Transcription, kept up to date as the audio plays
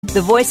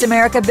the Voice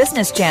America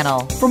Business Channel.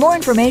 For more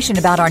information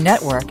about our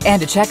network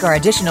and to check our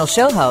additional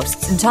show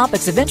hosts and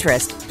topics of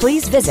interest,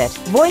 please visit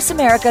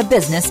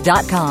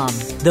voiceamericabusiness.com.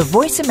 The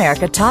Voice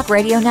America Talk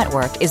Radio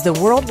Network is the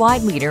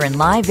worldwide leader in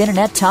live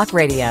Internet talk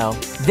radio.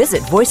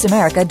 Visit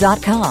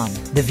voiceamerica.com.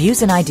 The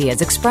views and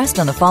ideas expressed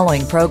on the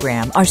following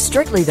program are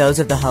strictly those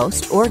of the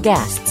host or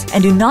guests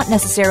and do not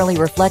necessarily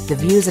reflect the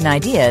views and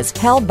ideas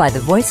held by the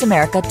Voice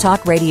America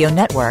Talk Radio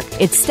Network,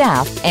 its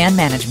staff, and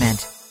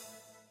management.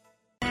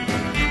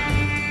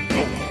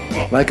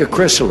 Like a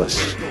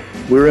chrysalis,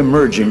 we're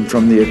emerging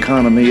from the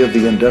economy of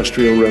the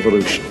Industrial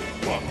Revolution,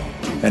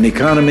 an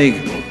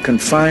economy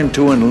confined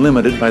to and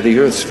limited by the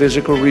Earth's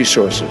physical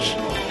resources,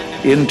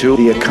 into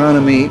the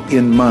economy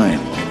in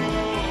mind,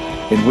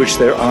 in which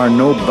there are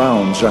no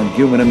bounds on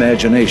human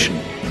imagination,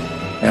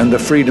 and the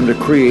freedom to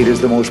create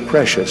is the most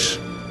precious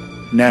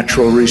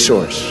natural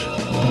resource.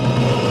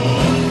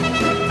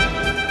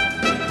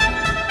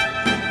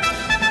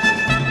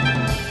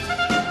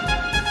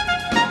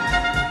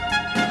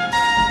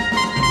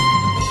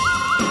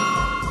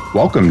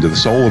 Welcome to the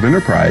Soul of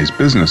Enterprise,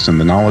 Business and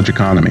the Knowledge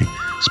Economy,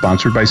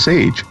 sponsored by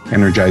SAGE,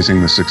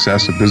 energizing the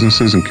success of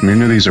businesses and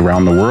communities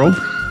around the world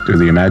through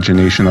the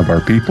imagination of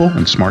our people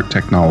and smart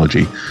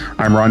technology.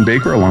 I'm Ron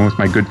Baker, along with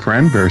my good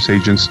friend,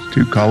 VeraSage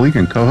Institute colleague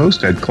and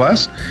co-host, Ed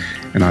Kless.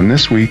 And on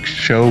this week's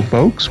show,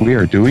 folks, we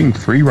are doing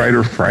Free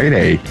Rider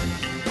Friday.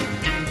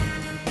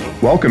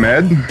 Welcome,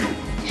 Ed.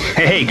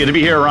 Hey, good to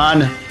be here,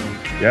 Ron.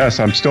 Yes,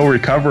 I'm still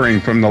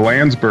recovering from the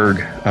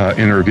Landsberg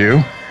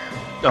interview.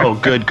 Oh,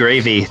 good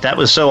gravy! That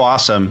was so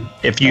awesome.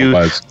 If you,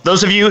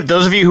 those of you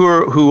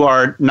who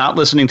are not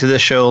listening to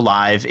this show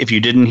live, if you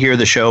didn't hear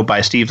the show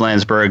by Steve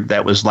Landsberg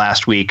that was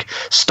last week,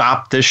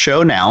 stop this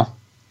show now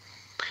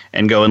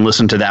and go and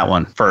listen to that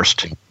one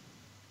first.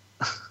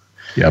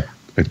 Yep,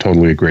 I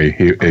totally agree.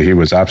 He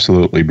was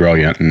absolutely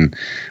brilliant, and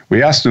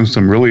we asked him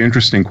some really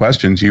interesting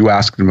questions. You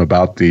asked him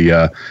about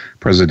the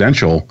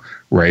presidential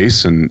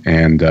race and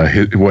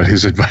what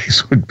his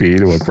advice would be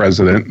to a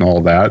president and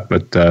all that.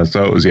 But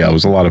so it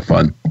was a lot of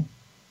fun.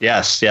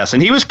 Yes,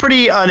 and he was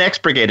pretty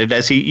unexpurgated,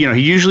 as he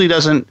usually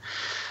doesn't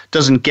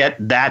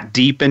get that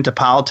deep into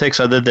politics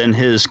other than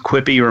his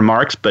quippy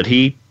remarks. But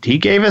he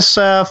gave us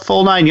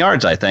full 9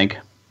 yards, I think.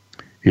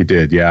 He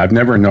did, yeah. I've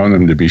never known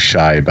him to be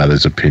shy about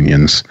his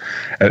opinions.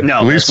 At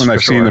least when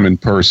I've seen him in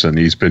person,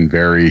 he's been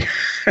very,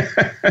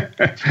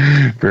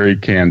 very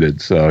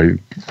candid. So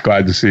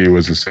glad to see he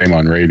was the same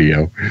on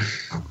radio.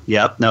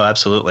 Yep, no,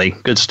 absolutely.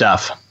 Good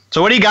stuff.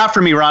 So what do you got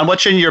for me, Ron?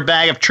 What's in your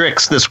bag of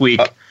tricks this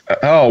week?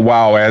 Oh,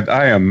 wow, Ed.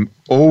 I am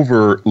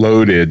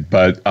overloaded,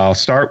 but I'll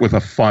start with a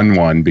fun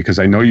one because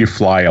I know you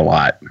fly a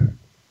lot.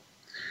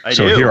 I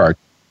do.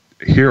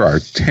 Here are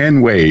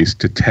 10 ways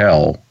to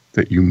tell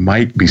that you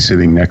might be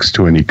sitting next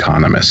to an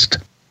economist.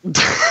 All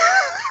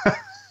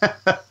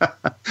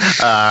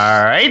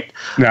right.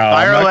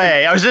 Fire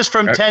away. Was this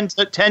from 10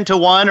 to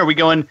 1? Are we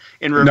going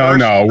in reverse?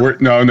 No.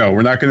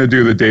 We're not going to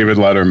do the David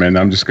Letterman.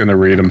 I'm just going to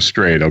read them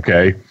straight,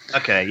 okay?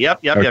 Okay.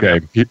 Yep. Okay.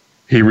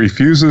 He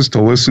refuses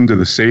to listen to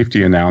the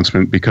safety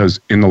announcement because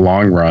in the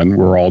long run,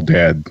 we're all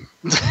dead.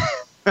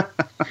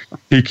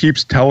 He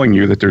keeps telling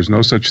you that there's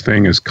no such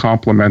thing as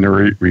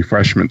complimentary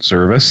refreshment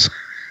service.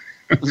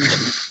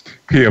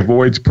 He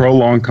avoids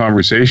prolonged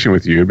conversation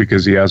with you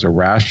because he has a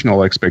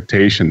rational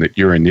expectation that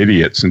you're an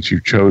idiot since you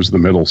chose the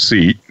middle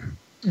seat.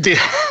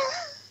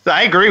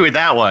 I agree with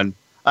that one.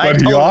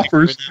 But he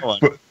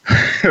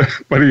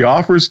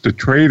offers to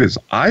trade his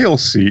aisle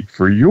seat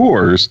for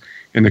yours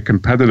in a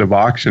competitive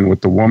auction with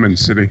the woman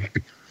sitting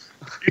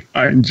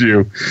behind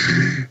you.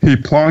 He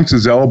plonks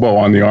his elbow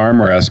on the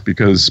armrest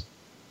because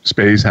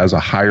space has a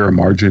higher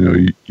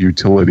marginal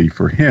utility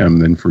for him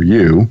than for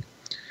you.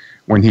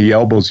 When he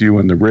elbows you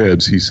in the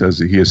ribs, he says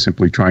that he is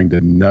simply trying to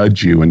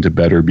nudge you into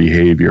better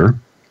behavior.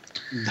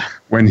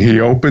 When he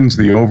opens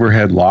the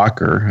overhead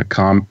locker, a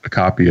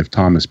copy of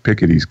Thomas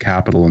Piketty's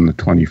Capital in the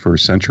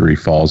 21st Century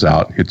falls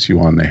out and hits you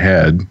on the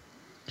head.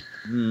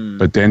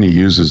 But then he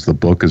uses the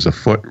book as a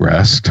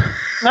footrest.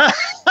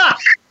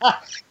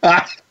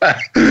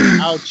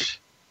 Ouch.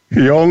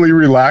 He only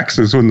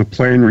relaxes when the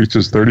plane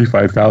reaches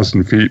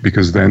 35,000 feet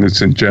because then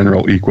it's in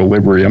general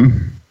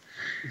equilibrium.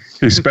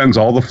 He spends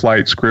all the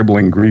flight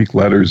scribbling Greek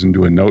letters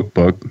into a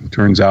notebook.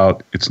 Turns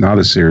out it's not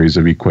a series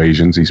of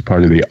equations. He's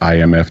part of the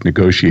IMF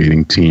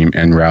negotiating team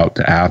en route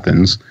to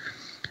Athens.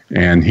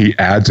 And he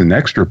adds an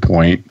extra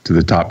point to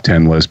the top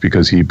 10 list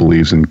because he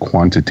believes in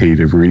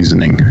quantitative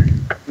reasoning.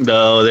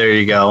 Oh, there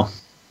you go.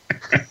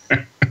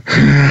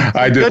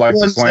 I did like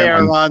the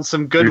slam on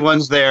some good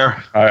ones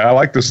there. I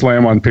like the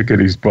slam on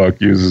Piketty's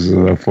book. Uses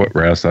a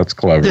footrest. That's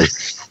clever.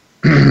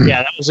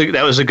 Yeah,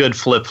 that was a good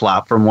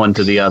flip-flop from one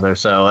to the other.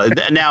 So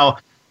now,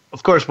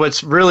 of course,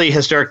 what's really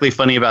hysterically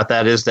funny about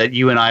that is that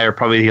you and I are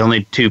probably the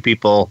only two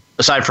people,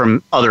 aside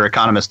from other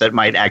economists, that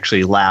might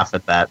actually laugh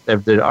at that.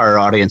 Our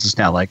audience is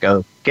now like,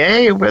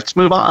 okay, let's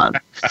move on.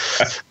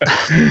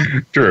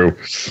 True.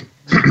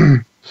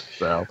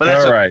 But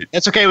that's all right.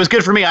 That's okay. It was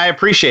good for me. I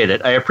appreciate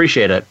it. I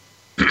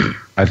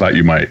thought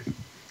you might.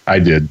 I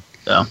did.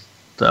 So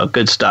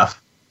good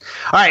stuff.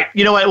 All right,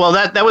 you know what? Well,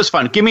 that was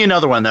fun. Give me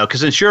another one though,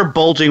 because since you're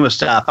bulging with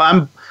stuff,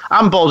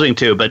 I'm bulging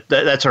too, but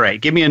that's all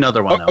right. Give me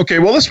another one. Okay,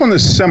 well, this one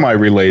is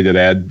semi-related,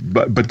 Ed,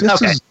 but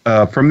this is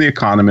from The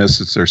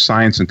Economist. It's their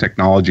science and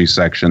technology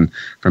section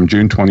from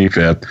June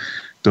 25th.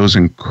 Those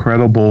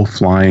incredible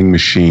flying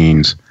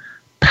machines,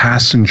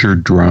 passenger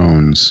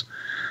drones.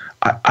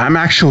 I'm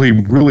actually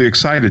really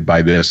excited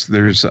by this.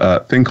 There's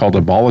a thing called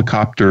a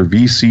Volocopter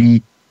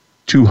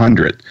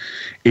VC200.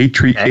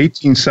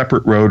 18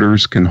 separate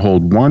rotors can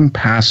hold one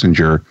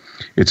passenger.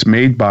 It's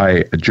made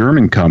by a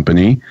German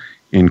company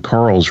in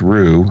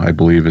Karlsruhe, I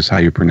believe is how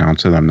you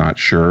pronounce it. I'm not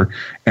sure.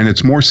 And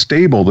it's more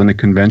stable than a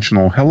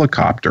conventional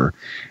helicopter.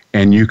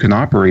 And you can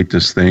operate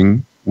this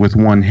thing with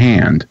one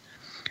hand.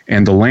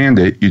 And to land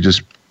it, you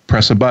just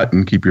press a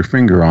button, keep your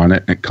finger on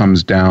it, and it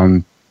comes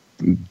down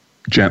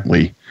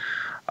gently.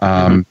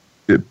 The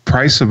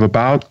price of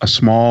about a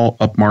small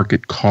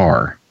upmarket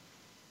car.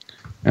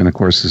 And of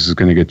course, this is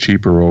going to get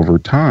cheaper over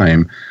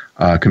time.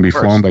 Can be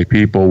flown by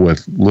people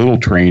with little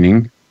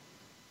training.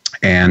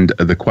 And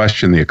the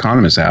question The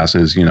Economist asks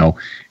is,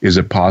 is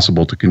it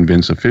possible to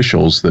convince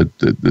officials that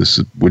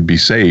this would be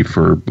safe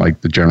for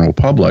like the general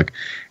public?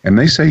 And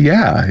they say,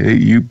 yeah,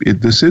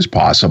 this is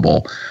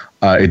possible.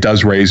 It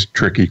does raise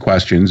tricky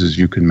questions, as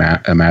you can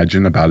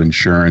imagine, about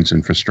insurance,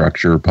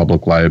 infrastructure,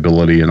 public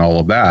liability, and all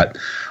of that.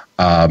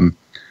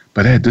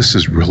 But Ed, this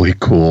is really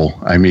cool.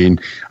 I mean,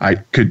 I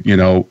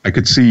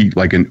could see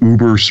like an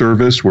Uber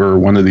service where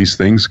one of these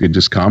things could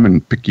just come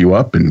and pick you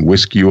up and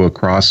whisk you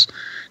across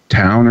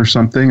town or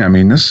something. I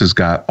mean, this has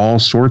got all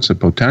sorts of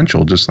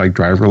potential, just like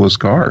driverless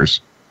cars.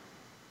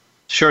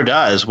 Sure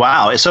does.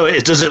 Wow. So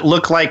does it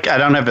look like, I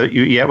don't have it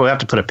yet. We'll have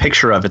to put a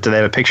picture of it. Do they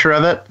have a picture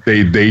of it?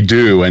 They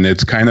do. And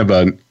it's kind of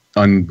an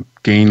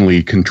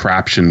ungainly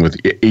contraption with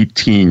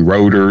 18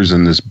 rotors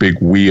and this big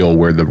wheel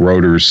where the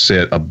rotors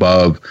sit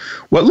above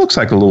what looks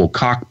like a little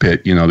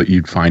cockpit, that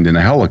you'd find in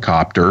a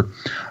helicopter.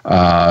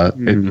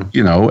 And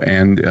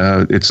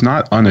it's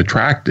not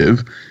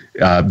unattractive.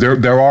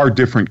 There are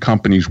different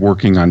companies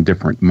working on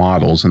different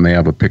models, and they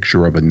have a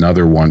picture of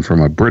another one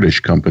from a British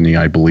company,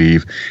 I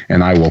believe.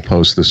 And I will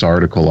post this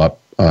article up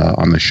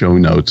on the show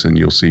notes, and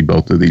you'll see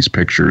both of these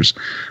pictures.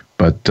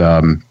 But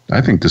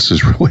I think this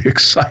is really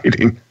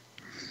exciting.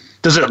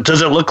 Does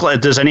it look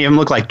like? Does any of them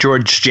look like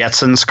George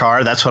Jetson's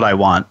car? That's what I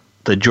want.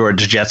 The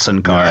George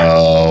Jetson car.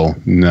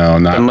 No,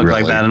 not doesn't look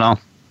really. like that at all.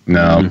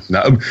 No,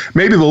 no.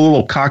 Maybe the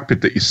little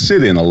cockpit that you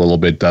sit in a little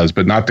bit does,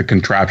 but not the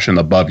contraption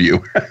above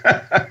you.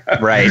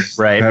 Right.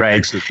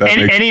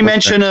 Any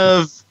mention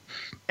of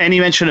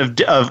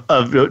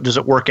does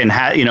it work in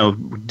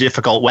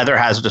difficult weather,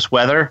 hazardous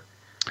weather?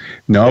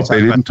 No,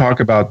 they didn't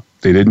talk about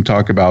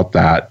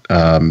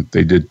that.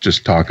 They did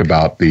just talk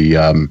about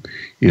the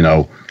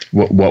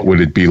what would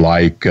it be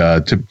like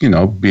to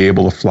be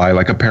able to fly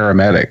like a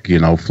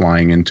paramedic,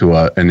 flying into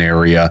an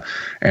area,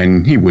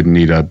 and he wouldn't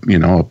need a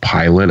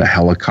pilot, a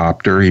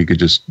helicopter. He could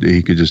just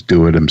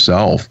do it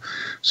himself.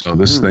 So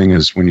this thing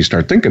is, when you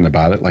start thinking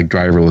about it, like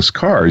driverless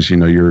cars,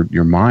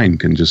 your mind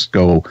can just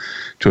go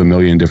to a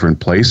million different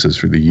places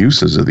for the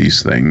uses of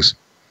these things.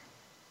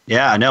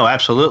 Yeah, no,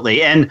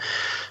 absolutely. And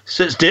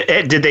so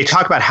did they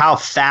talk about how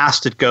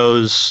fast it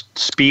goes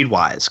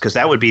speed-wise? Because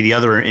that would be the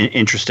other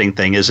interesting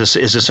thing. Is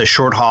this a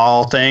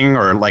short-haul thing,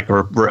 or like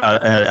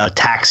a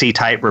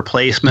taxi-type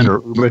replacement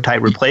or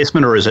Uber-type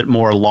replacement, or is it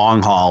more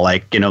long-haul,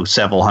 like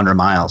several hundred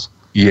miles?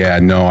 Yeah,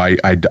 no, I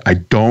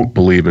don't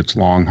believe it's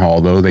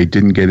long-haul, though. They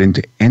didn't get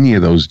into any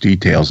of those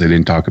details. They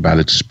didn't talk about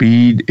its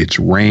speed, its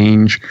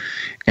range,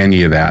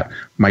 any of that.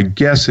 My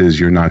guess is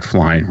you're not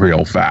flying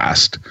real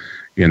fast,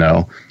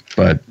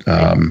 But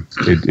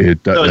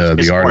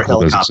the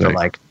article doesn't say.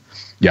 Like.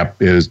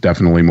 Yep, it is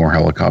definitely more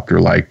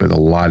helicopter-like, but a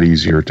lot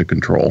easier to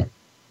control.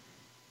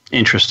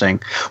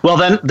 Interesting. Well,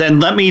 then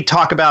let me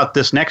talk about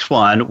this next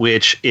one,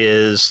 which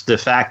is the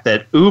fact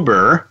that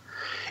Uber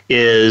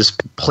is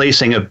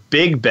placing a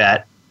big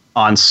bet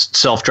on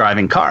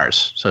self-driving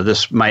cars. So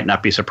this might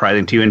not be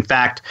surprising to you. In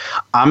fact,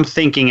 I'm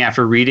thinking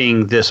after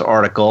reading this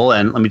article,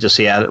 and let me just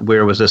see,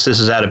 where was this? This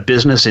is out of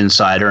Business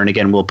Insider. And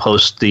again, we'll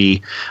post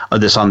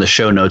this on the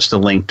show notes, the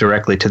link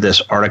directly to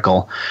this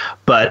article.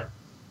 But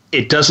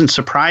it doesn't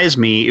surprise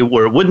me,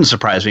 or it wouldn't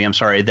surprise me, I'm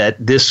sorry, that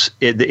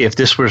if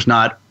this was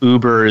not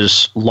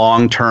Uber's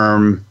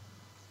long-term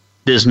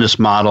business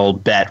model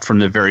bet from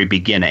the very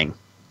beginning,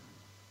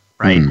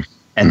 right?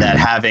 And that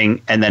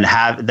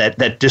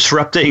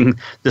disrupting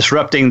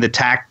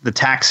the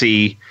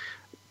taxi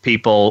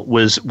people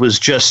was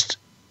just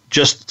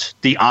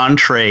the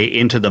entree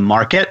into the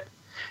market,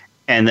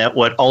 and that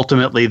what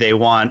ultimately they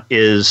want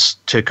is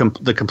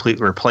the complete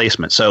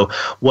replacement. So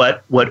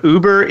what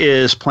Uber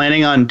is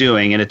planning on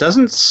doing, and it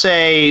doesn't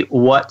say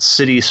what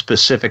city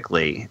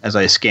specifically as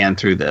I scan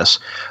through this,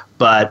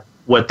 but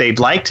what they'd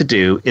like to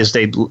do is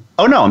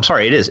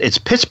it's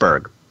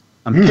Pittsburgh.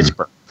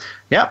 Pittsburgh.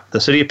 Yep,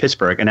 the city of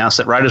Pittsburgh announced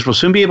that riders will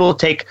soon be able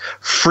to take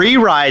free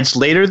rides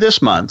later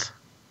this month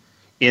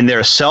in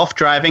their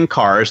self-driving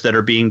cars that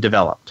are being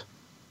developed.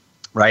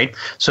 right?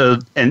 So,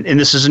 and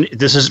this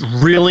is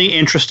really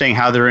interesting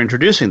how they're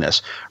introducing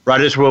this.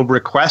 Riders will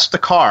request the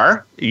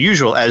car,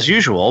 as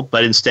usual,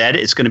 but instead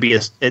it's going to be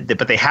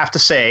but they have to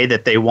say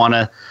that they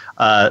want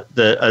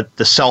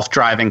the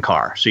self-driving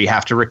car. So you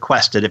have to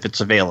request it if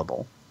it's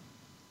available,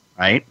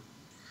 right?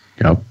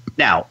 Yep.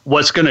 Now,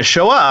 what's going to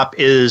show up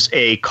is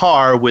a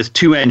car with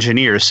 2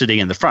 engineers sitting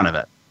in the front of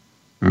it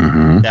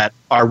that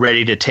are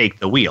ready to take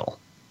the wheel,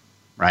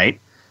 right?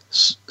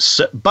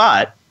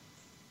 But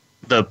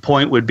the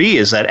point would be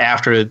is that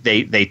after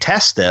they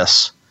test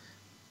this,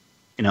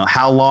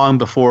 how long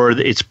before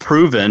it's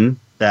proven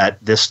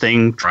that this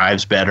thing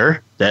drives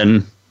better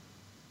than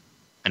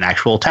an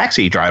actual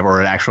taxi driver or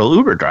an actual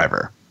Uber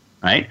driver,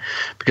 right?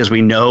 Because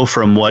we know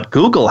from what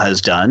Google has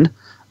done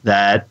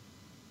that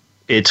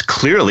it's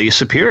clearly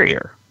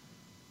superior.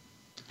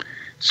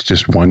 It's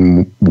just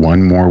one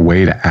more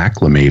way to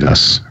acclimate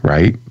us,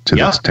 right, to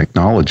this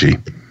technology.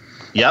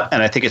 Yep,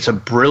 and I think it's a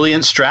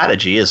brilliant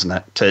strategy, isn't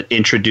it, to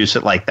introduce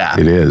it like that?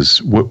 It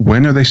is.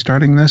 When are they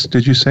starting this,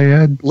 did you say,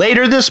 Ed?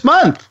 Later this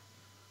month.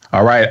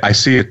 All right, I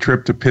see a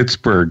trip to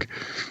Pittsburgh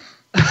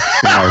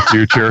in our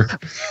future.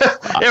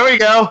 There we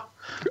go.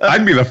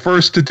 I'd be the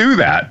first to do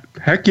that.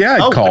 Heck yeah,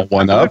 I'd call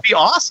one up. That would be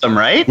awesome,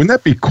 right? Wouldn't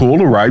that be cool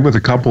to ride with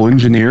a couple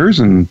engineers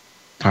and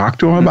talk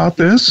to them about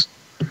this?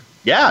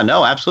 Yeah,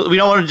 no, absolutely. We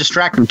don't want to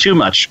distract them too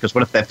much because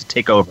what if they have to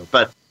take over?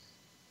 But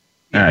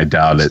I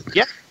doubt it.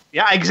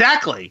 Yeah,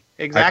 exactly.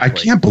 I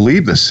can't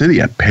believe the city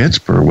of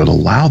Pittsburgh would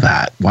allow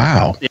that.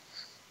 Wow. Yeah.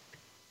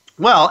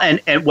 Well,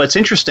 and what's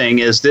interesting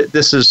is that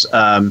this is,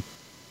 and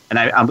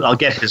I'll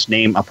get his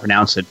name, I'll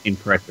pronounce it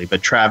incorrectly,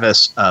 but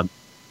Travis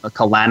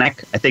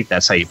Kalanick, I think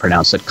that's how you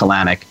pronounce it,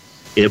 Kalanick,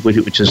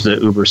 which is the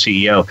Uber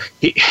CEO.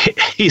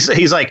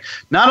 He's like,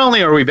 not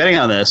only are we betting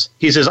on this,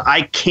 he says,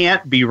 I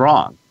can't be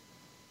wrong.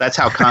 That's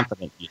how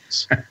confident he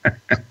is.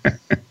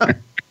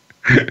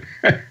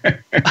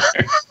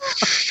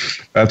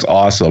 That's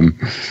awesome.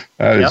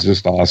 That is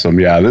just awesome.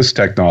 Yeah, this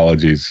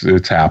technology,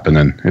 it's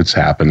happening. It's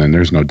happening.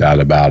 There's no doubt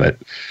about it.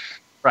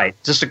 Right.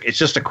 It's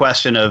just a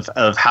question of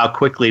how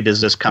quickly does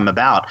this come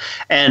about.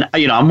 And,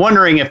 I'm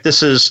wondering if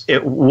this is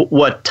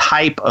what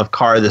type of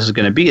car this is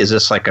going to be. Is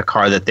this like a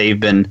car that they've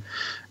been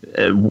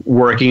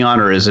working on,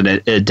 or is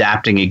it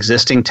adapting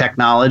existing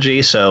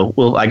technology? So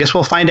I guess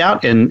we'll find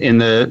out in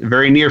the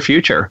very near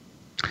future.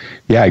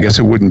 Yeah, I guess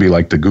it wouldn't be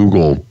like the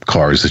Google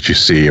cars that you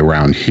see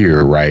around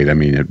here, right? I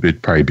mean,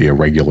 it'd probably be a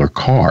regular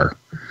car.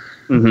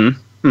 Mm-hmm.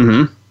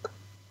 Mm-hmm.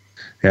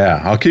 Yeah,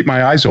 I'll keep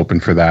my eyes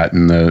open for that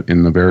in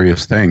the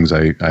various things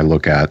I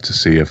look at to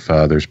see if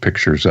there's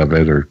pictures of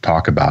it or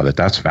talk about it.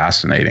 That's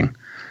fascinating.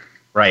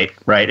 Right.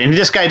 And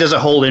this guy does a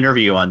whole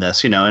interview on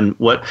this, and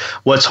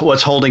what's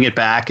holding it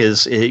back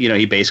is,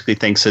 he basically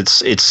thinks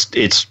it's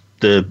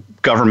the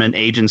government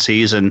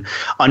agencies and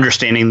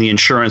understanding the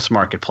insurance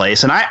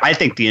marketplace. And I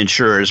think the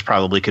insurers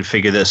probably could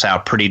figure this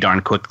out pretty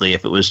darn quickly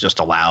if it was just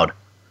allowed.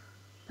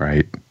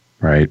 Right.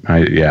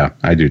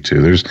 I do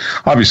too. There's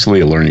obviously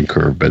a learning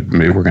curve, but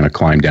maybe we're going to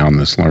climb down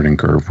this learning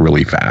curve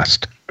really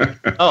fast.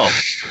 Oh,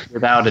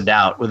 without a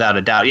doubt.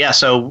 Yeah.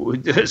 So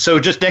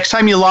just next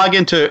time you log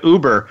into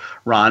Uber,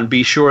 Ron,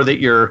 be sure that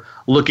you're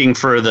looking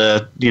for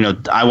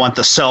I want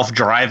the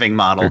self-driving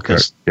model,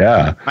 because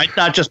it might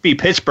not just be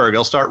Pittsburgh.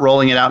 They'll start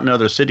rolling it out in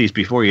other cities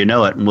before you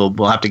know it, and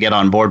we'll have to get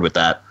on board with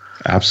that.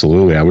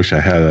 Absolutely. I wish I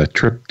had a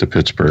trip to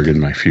Pittsburgh in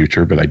my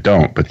future, but I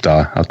don't. But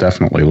I'll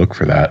definitely look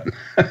for that.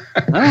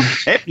 Well,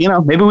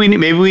 maybe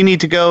we need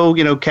to go,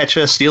 catch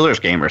a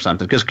Steelers game or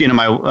something, because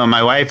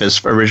my wife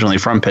is originally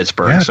from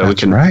Pittsburgh, so we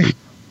can. Right.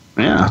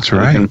 Yeah, that's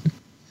right.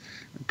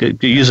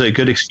 Could use a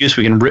good excuse.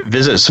 We can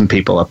visit some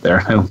people up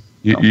there.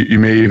 You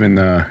may even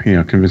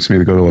convince me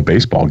to go to a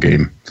baseball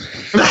game.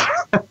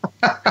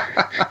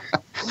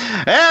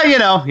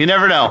 You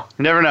never know.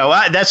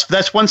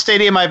 That's one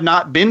stadium I've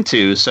not been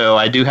to, so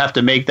I do have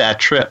to make that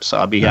trip. So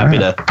I'll be happy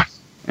to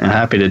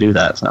do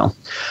that. So,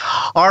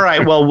 all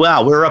right. Well,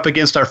 wow, we're up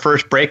against our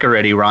first break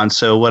already, Ron.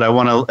 So what I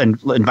want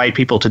to invite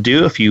people to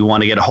do, if you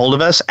want to get a hold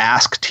of us,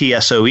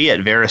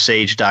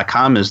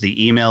 asktsoe@verisage.com is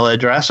the email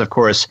address. Of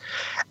course,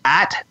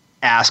 at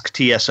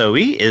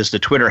AskTSOE is the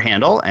Twitter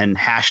handle, and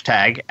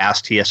hashtag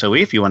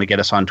AskTSOE if you want to get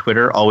us on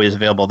Twitter, always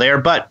available there.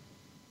 But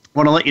I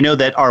want to let you know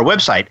that our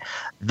website,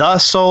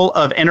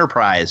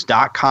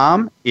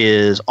 thesoulofenterprise.com,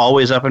 is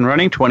always up and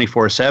running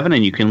 24/7,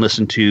 and you can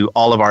listen to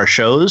all of our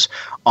shows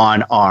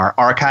on our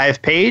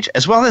archive page,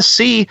 as well as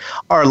see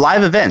our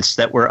live events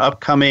that we're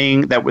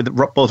upcoming, that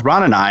both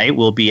Ron and I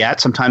will be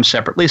at, sometimes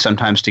separately,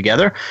 sometimes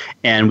together,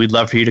 and we'd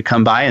love for you to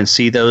come by and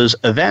see those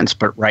events.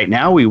 But right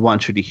now, we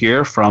want you to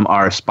hear from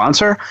our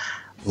sponsor,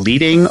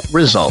 Leading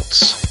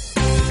Results.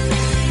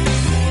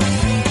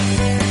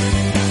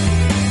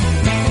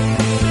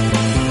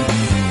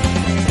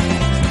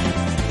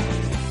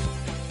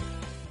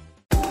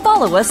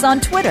 Follow us on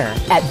Twitter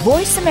at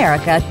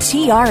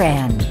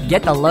VoiceAmericaTRN.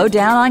 Get the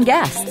lowdown on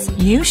guests,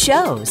 new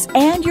shows,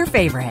 and your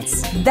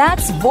favorites.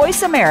 That's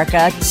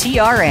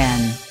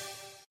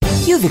VoiceAmericaTRN.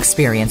 You've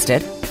experienced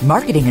it.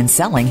 Marketing and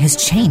selling has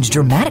changed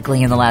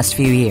dramatically in the last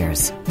few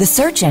years. The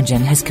search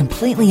engine has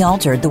completely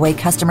altered the way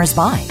customers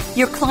buy.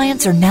 Your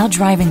clients are now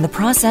driving the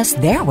process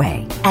their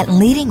way. At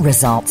Leading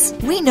Results,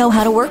 we know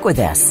how to work with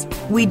this.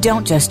 We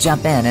don't just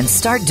jump in and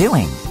start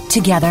doing.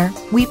 Together,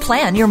 we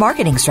plan your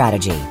marketing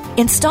strategy,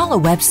 install a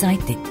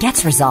website that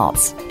gets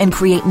results, and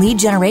create lead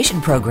generation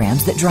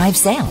programs that drive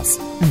sales.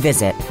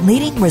 Visit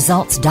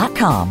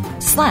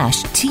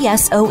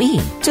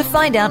leadingresults.com/TSOE to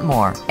find out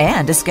more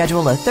and to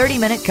schedule a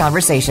 30-minute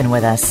conversation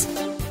with us.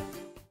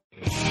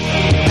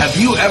 Have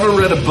you ever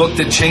read a book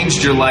that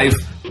changed your life?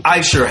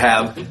 I sure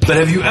have. But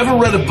have you ever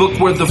read a book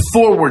where the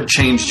foreword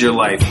changed your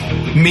life?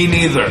 Me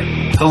neither.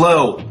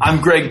 Hello,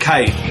 I'm Greg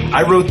Kite.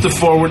 I wrote the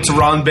foreword to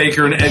Ron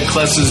Baker and Ed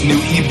Kless's new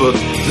ebook,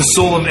 The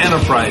Soul of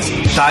Enterprise,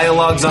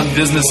 Dialogues on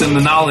Business and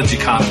the Knowledge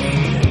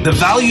Economy. The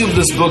value of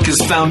this book is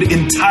found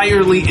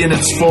entirely in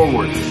its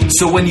foreword.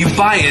 So when you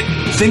buy it,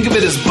 think of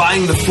it as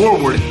buying the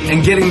foreword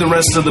and getting the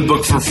rest of the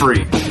book for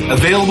free.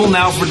 Available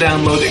now for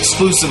download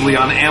exclusively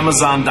on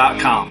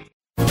Amazon.com.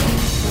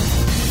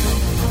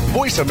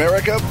 Voice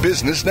America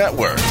Business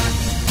Network,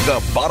 the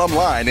bottom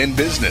line in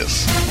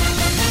business.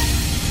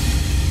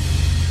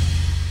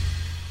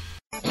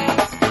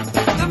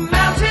 The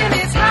mountain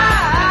is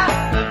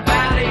high, the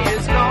valley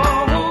is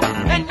low,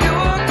 and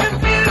you're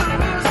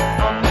confused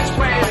on which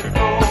way to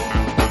go.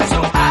 So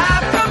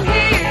I've come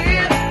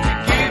here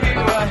to give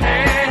you a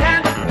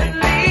hand and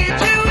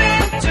lead you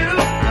into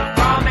the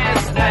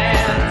promised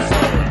land.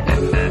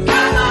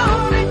 Come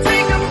on and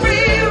take a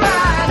free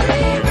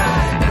ride.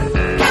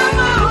 Come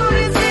on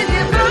and sit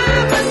here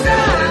by my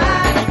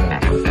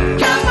side.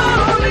 Come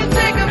on and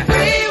take a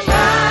free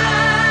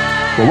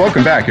ride. Well,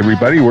 welcome back,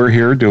 everybody. We're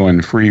here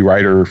doing Free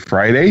Rider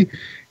Friday.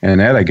 And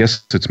Ed, I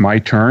guess it's my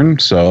turn,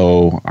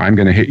 so I'm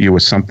going to hit you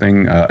with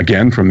something,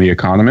 again, from The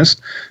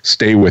Economist.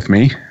 Stay With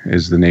Me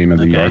is the name of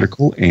the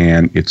article,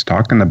 and it's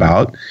talking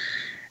about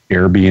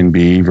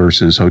Airbnb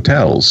versus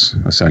hotels,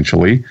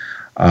 essentially.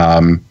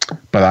 But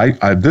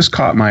this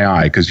caught my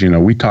eye because,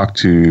 we talked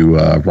to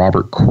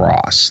Robert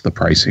Cross, the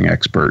pricing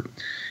expert.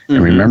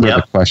 And remember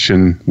the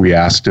question we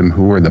asked him,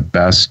 who are the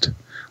best,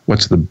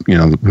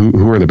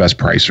 who are the best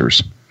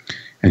pricers?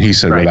 And he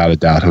said, without a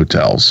doubt,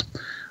 hotels.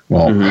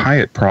 Well,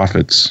 Hyatt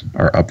profits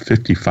are up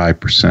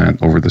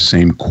 55% over the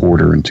same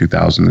quarter in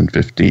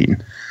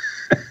 2015.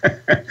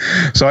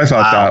 So I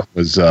thought that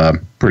was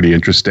pretty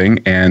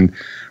interesting. And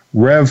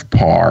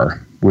RevPAR,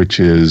 which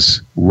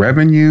is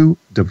revenue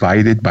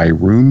divided by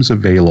rooms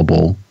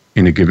available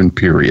in a given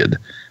period,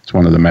 it's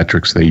one of the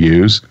metrics they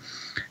use,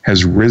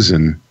 has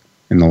risen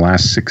in the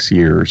last 6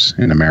 years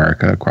in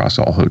America across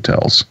all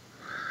hotels.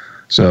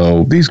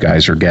 So these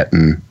guys are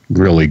getting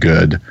really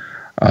good.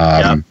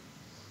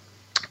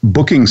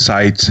 Booking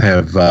sites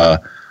have gone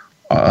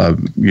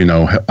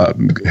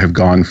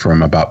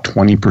from about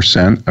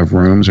 20% of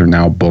rooms are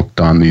now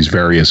booked on these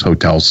various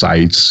hotel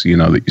sites,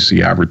 that you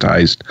see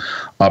advertised,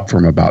 up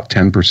from about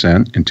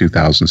 10% in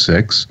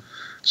 2006.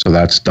 So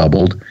that's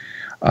doubled.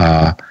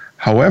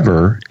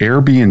 However,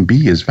 Airbnb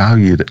is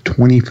valued at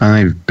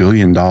 $25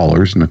 billion,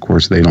 and of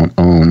course they don't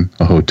own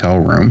a hotel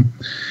room.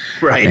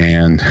 Right.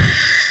 And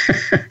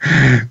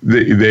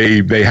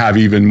they have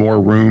even more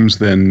rooms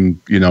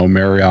than,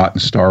 Marriott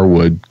and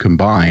Starwood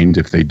combined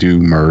if they do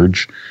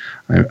merge.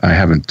 I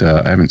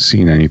haven't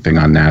seen anything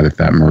on that if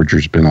that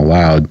merger's been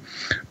allowed.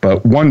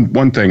 But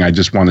one thing I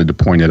just wanted to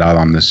point it out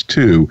on this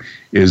too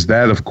is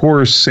that, of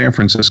course, San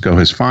Francisco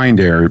has fined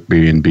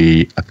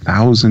Airbnb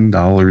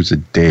 $1,000 a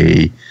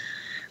day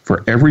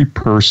for every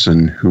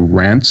person who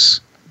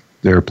rents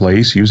their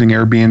place using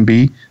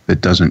Airbnb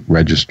that doesn't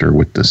register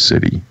with the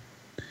city.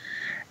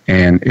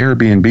 And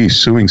Airbnb is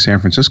suing San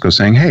Francisco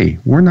saying, hey,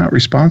 we're not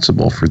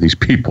responsible for these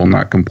people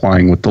not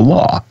complying with the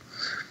law.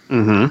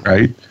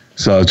 Right?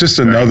 So just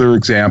another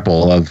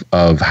example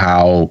of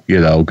how,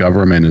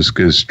 government is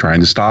trying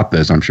to stop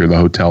this. I'm sure the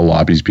hotel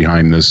lobby's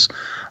behind this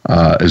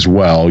as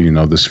well,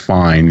 this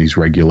fine, these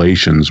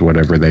regulations,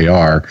 whatever they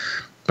are.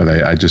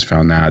 But I just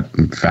found that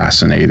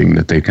fascinating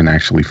that they can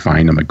actually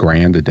fine them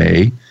 $1,000 a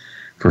day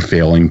for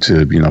failing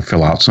to,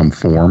 fill out some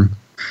form.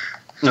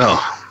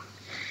 Oh,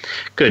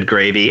 good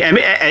gravy! And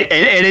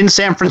in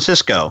San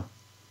Francisco,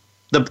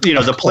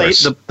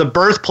 the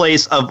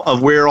birthplace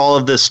of where all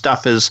of this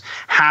stuff is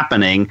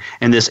happening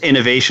and this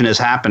innovation is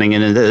happening,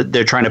 and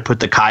they're trying to put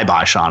the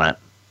kibosh on it.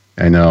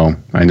 I know.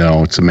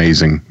 It's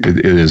amazing.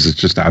 It is. It's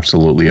just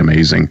absolutely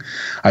amazing.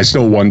 I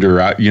still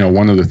wonder,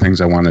 one of the things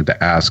I wanted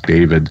to ask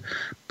David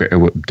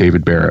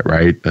Barrett,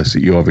 right, the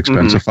CEO of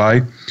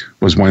Expensify,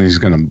 was when he's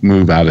going to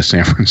move out of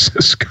San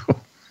Francisco.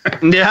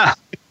 Yeah.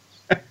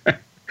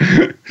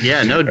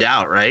 Yeah, no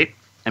doubt, right?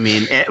 I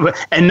mean,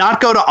 and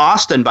not go to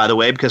Austin, by the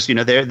way, because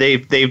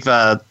they've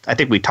I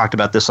think we talked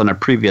about this on a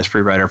previous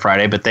Free Rider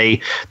Friday, but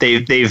they've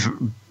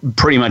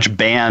pretty much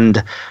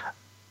banned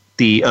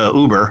the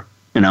Uber.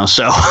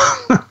 So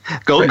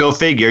go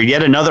figure.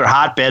 Yet another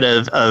hotbed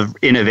of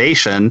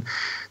innovation.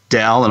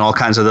 Dell and all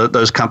kinds of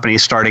those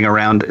companies starting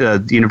around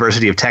the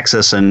University of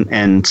Texas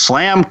and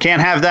Slam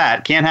can't have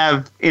that. Can't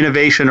have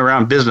innovation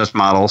around business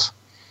models.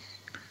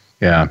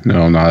 Yeah,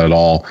 no, not at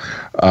all.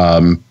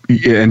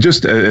 And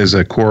just as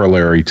a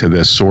corollary to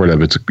this, sort of,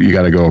 you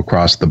got to go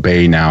across the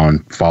bay now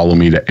and follow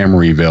me to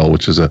Emeryville,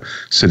 which is a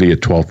city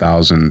of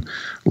 12,000,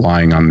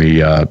 lying on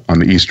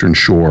the eastern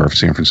shore of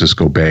San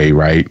Francisco Bay.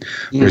 Right,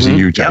 there's a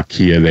huge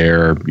IKEA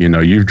there. You know,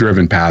 you've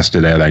driven past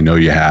it, Ed. I know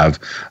you have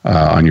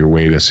on your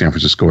way to San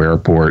Francisco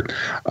Airport.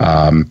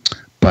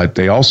 But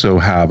they also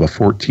have a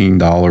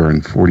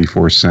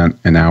 $14.44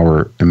 an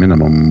hour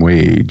minimum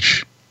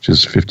wage, which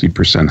is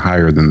 50%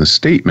 higher than the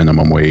state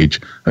minimum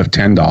wage of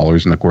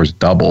 $10, and of course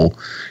double,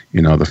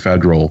 the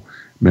federal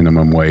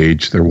minimum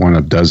wage. They're one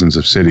of dozens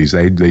of cities.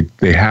 They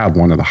have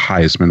one of the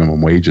highest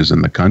minimum wages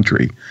in the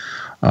country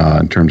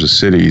in terms of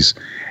cities,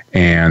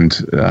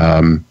 and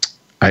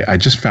I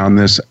just found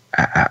this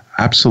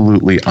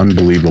absolutely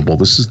unbelievable.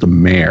 This is the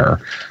mayor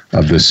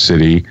of this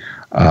city,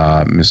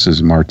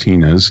 Mrs.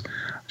 Martinez.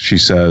 She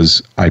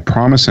says, "I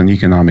promise an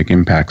economic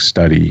impact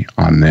study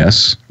on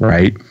this,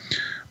 right?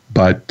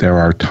 But there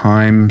are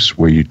times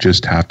where you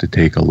just have to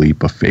take a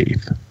leap of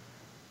faith."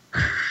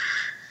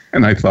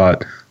 And I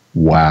thought,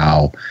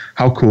 wow,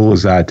 how cool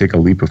is that? Take a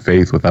leap of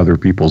faith with other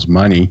people's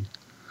money.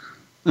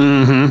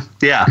 Mm-hmm.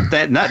 Yeah,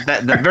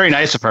 that's very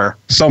nice of her.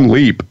 Some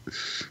leap.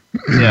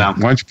 Yeah.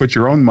 Why don't you put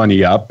your own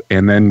money up,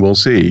 and then we'll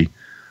see.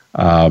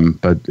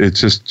 But it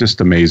just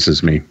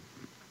amazes me.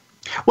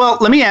 Well,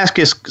 let me ask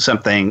you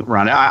something,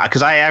 Ron,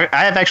 because I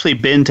have actually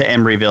been to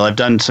Emeryville. I've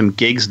done some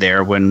gigs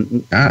there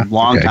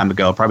long time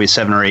ago, probably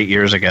 7 or 8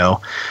 years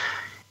ago.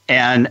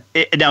 And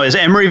now, is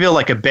Emeryville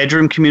like a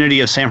bedroom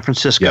community of San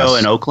Francisco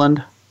and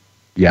Oakland?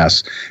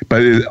 Yes,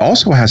 but it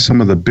also has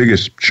some of the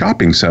biggest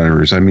shopping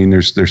centers. I mean,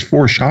 there's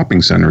 4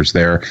 shopping centers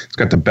there. It's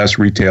got the best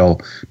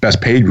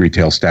paid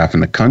retail staff in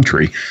the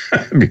country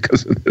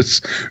because of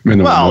this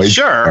minimum wage.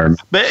 Well, sure,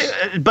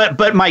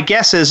 but my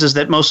guess is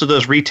that most of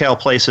those retail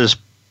places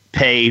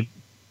pay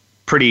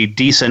pretty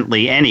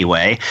decently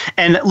anyway.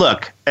 And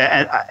look,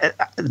 I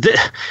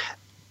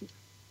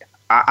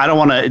don't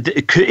want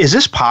to. Is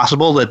this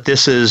possible that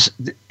this is,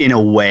 in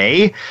a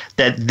way,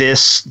 that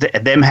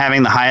them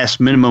having the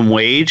highest minimum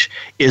wage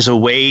is a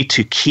way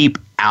to keep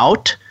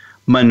out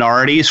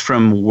minorities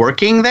from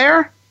working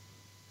there?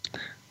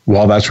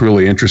 Well, that's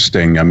really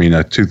interesting. I mean,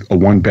 a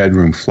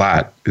 1-bedroom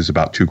flat is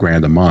about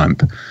 $2,000 a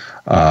month.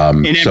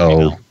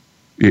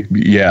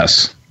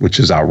 Yes, which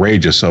is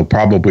outrageous. So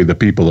probably the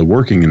people that are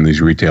working in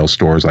these retail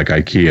stores like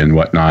IKEA and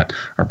whatnot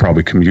are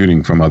probably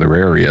commuting from other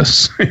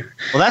areas. Well,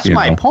 that's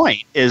my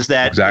point. Is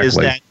that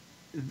that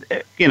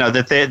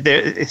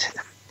they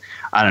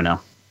I don't know.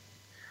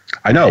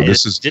 I know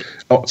this is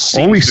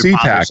only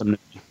SeaTac.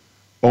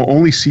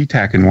 Only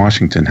SeaTac in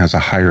Washington has a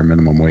higher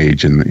minimum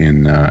wage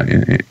in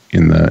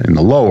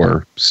the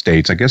lower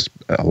states. I guess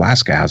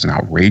Alaska has an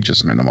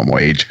outrageous minimum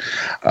wage.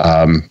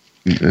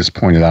 As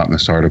pointed out in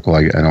this article,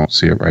 I don't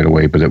see it right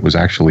away, but it was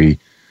actually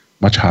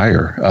much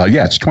higher.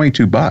 It's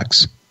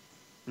 $22.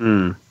 Well,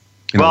 and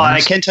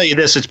I can tell you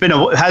this: it's been a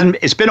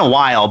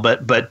while,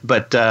 but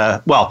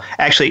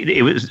actually,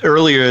 it was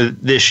earlier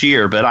this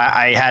year. But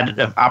I had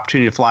an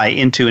opportunity to fly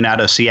into and out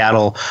of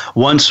Seattle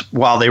once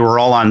while they were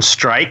all on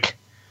strike.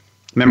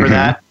 Remember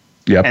that?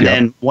 Yep. And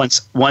then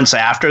once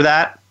after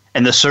that,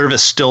 and the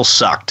service still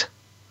sucked.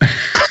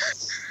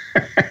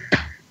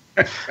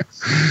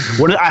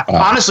 I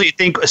honestly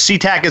think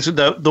SeaTac is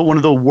the one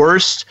of the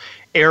worst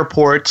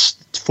airports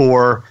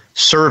for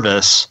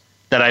service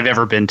that I've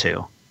ever been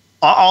to.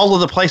 All of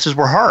the places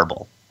were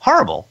horrible.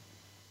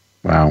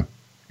 Wow.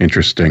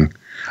 Interesting.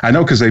 I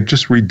know because they've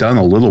just redone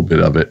a little bit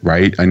of it,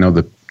 right? I know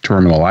the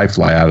terminal I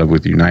fly out of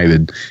with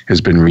United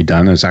has been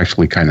redone. It's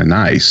actually kind of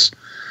nice.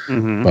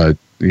 Mm-hmm. But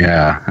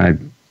yeah,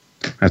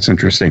 that's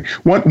interesting.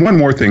 One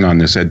more thing on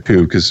this, Ed,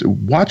 too, because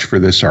watch for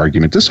this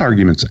argument. This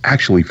argument's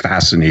actually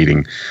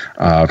fascinating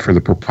for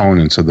the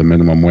proponents of the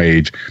minimum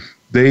wage.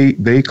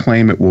 They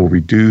claim it will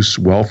reduce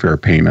welfare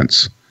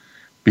payments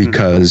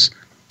because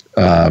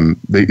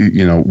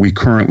we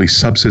currently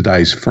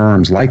subsidize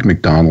firms like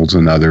McDonald's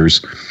and others,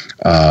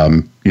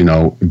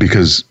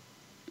 because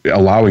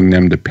allowing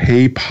them to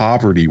pay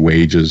poverty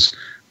wages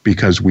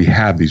because we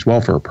have these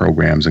welfare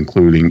programs,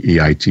 including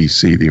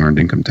EITC, the Earned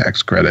Income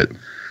Tax Credit.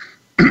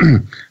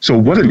 So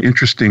what an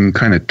interesting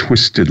kind of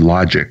twisted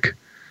logic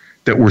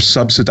that we're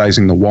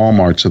subsidizing the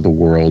Walmarts of the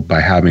world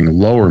by having a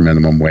lower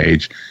minimum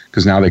wage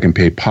because now they can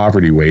pay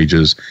poverty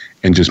wages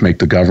and just make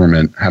the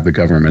government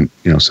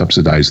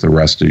subsidize the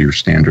rest of your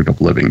standard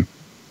of living.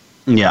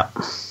 Yeah.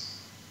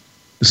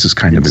 This is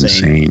kind of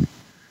insane.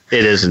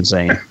 It is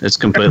insane. It's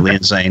completely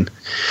insane.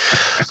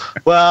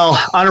 Well,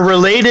 on a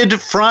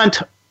related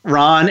front,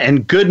 Ron,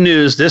 and good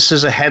news, this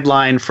is a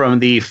headline from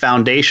the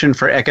Foundation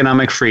for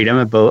Economic Freedom,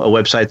 a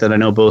website that I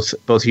know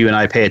both you and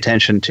I pay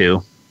attention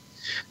to.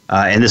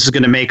 And this is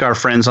going to make our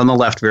friends on the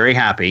left very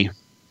happy.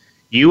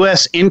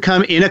 U.S.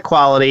 income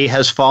inequality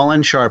has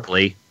fallen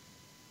sharply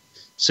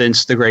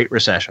since the Great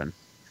Recession.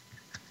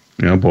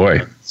 Oh,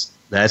 boy.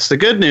 That's the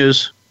good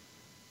news.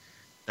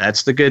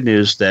 That's the good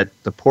news, that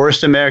the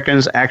poorest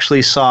Americans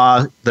actually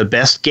saw the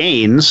best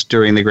gains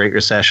during the Great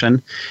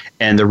Recession,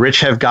 and the rich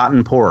have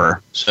gotten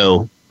poorer.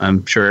 So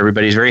I'm sure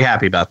everybody's very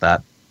happy about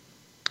that.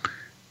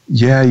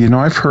 Yeah,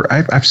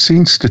 I've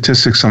seen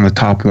statistics on the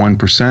top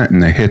 1%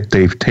 and the hit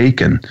they've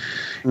taken,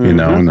 in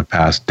the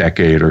past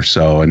decade or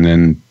so. And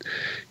then,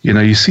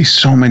 you see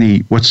so many,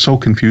 what's so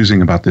confusing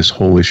about this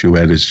whole issue,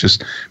 Ed, is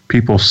just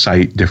people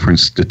cite different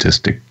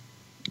statistic,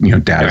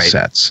 data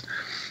sets.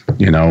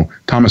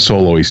 Thomas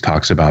Sowell always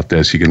talks about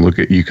this. If you look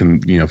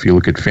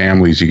at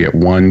families, you get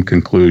one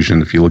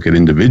conclusion. If you look at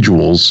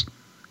individuals,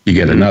 you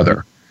get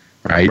another,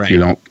 right? If you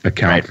don't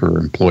account for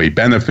employee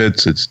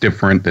benefits, it's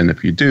different than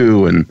if you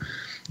do. And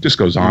just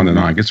goes on and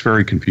on. It gets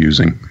very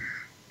confusing.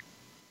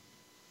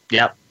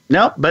 Yep.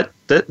 No, but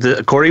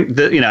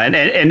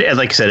and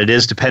like I said, it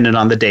is dependent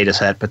on the data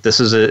set. But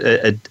this is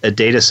a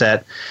data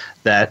set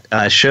that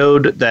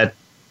showed that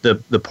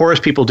the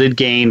poorest people did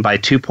gain by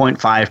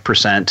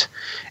 2.5%,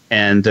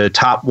 and the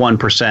top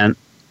 1%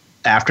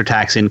 after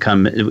tax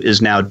income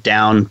is now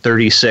down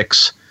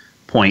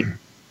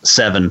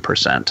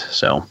 36.7%.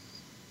 So,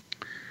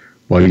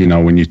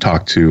 well, when you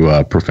talked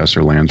to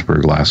Professor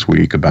Landsberg last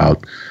week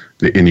about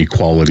the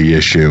inequality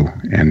issue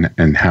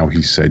and how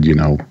he said,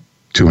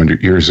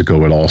 200 years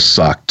ago it all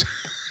sucked.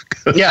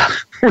 Yeah.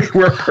 we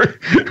were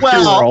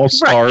all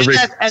starving.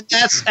 Right.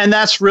 And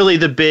that's really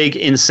the big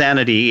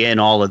insanity in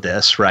all of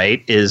this,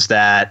 right? Is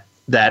that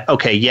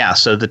okay, yeah,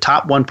 so the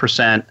top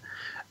 1%,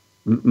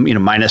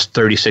 minus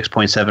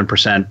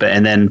 36.7%, but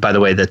and then by the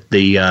way that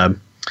they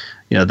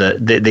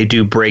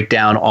do break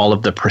down all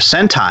of the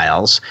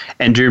percentiles.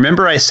 And do you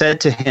remember I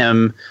said to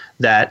him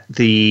that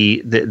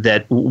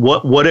that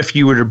what if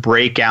you were to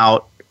break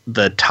out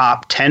the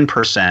top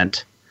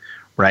 10%,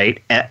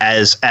 right,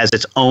 as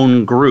its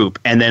own group,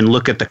 and then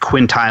look at the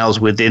quintiles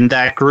within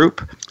that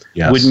group?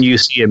 Yes. Wouldn't you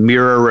see a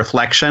mirror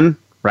reflection,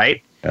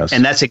 right? Yes.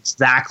 And that's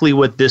exactly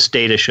what this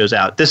data shows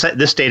out. This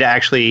data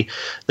actually,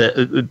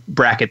 the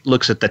bracket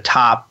looks at the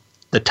top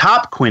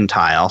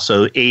quintile,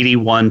 so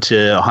 81 to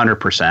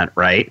 100%,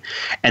 right?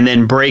 And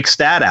then breaks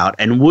that out.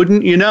 And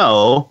wouldn't you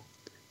know,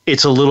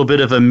 it's a little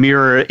bit of a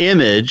mirror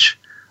image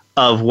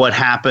of what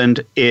happened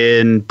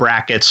in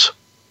brackets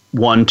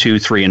 1, 2,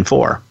 3, and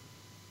 4.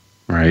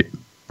 Right.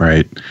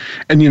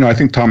 And, I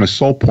think Thomas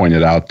Sowell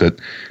pointed out that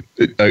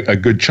a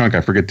good chunk,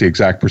 I forget the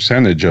exact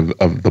percentage of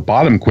the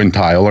bottom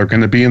quintile are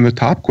going to be in the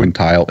top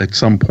quintile at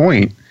some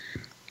point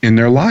in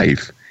their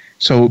life.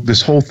 So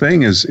this whole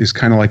thing is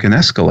kind of like an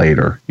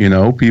escalator.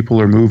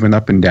 People are moving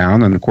up and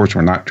down. And of course,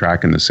 we're not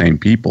tracking the same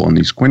people in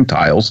these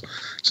quintiles.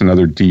 It's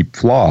another deep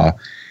flaw.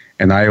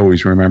 And I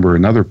always remember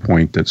another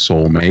point that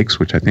Sowell makes,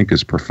 which I think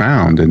is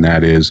profound. And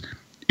that is,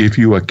 if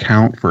you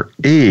account for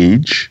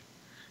age,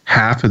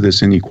 half of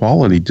this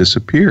inequality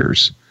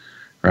disappears,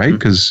 right?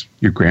 Because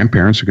your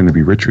grandparents are going to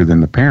be richer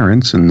than the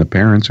parents, and the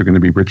parents are going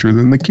to be richer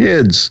than the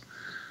kids.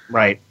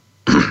 Right.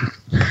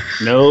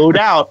 No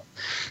doubt.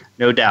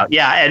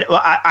 Yeah, and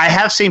I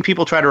have seen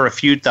people try to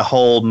refute the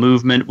whole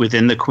movement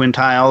within the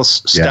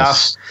quintiles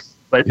stuff.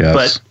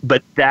 Yes.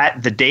 But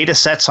that the data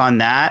sets on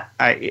that,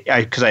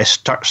 because I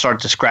started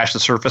to scratch the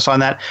surface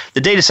on that,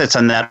 the data sets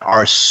on that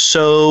are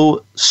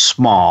so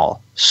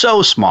small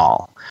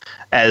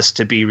as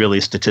to be really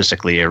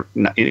statistically,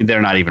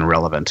 they're not even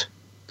relevant.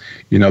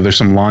 There's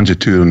some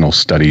longitudinal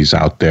studies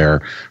out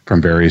there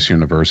from various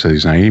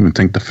universities, and I even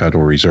think the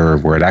Federal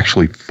Reserve, where it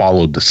actually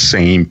followed the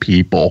same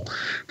people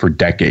for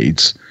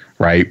decades,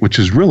 right? Which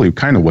is really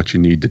kind of what you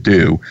need to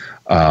do.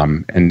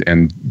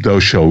 And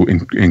those show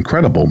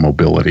incredible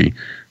mobility.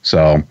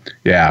 So,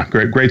 yeah,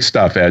 great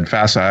stuff, Ed.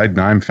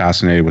 I'm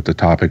fascinated with the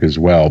topic as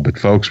well. But,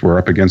 folks, we're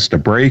up against a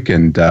break,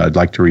 and I'd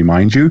like to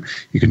remind you,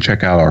 you can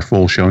check out our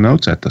full show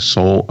notes at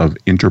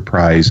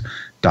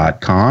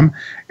thesouloфenterprise.com.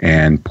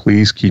 And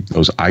please keep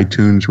those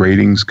iTunes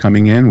ratings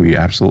coming in. We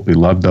absolutely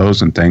love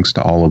those, and thanks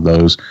to all of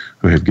those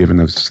who have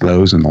given us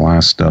those in the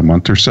last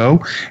month or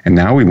so. And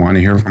now we want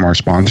to hear from our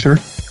sponsor,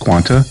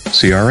 Quanta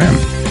CRM.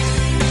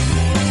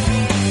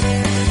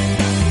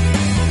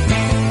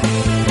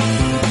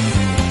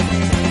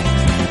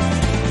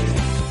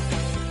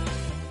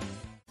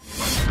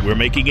 We're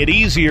making it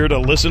easier to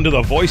listen to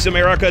the Voice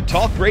America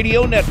Talk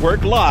Radio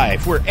Network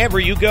live wherever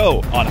you go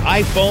on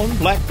iPhone,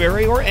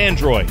 BlackBerry, or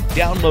Android.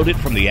 Download it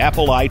from the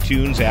Apple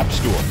iTunes App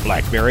Store,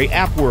 BlackBerry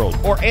App World,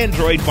 or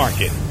Android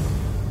Market.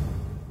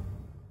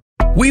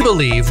 We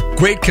believe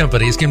great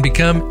companies can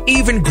become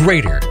even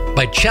greater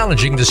by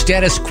challenging the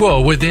status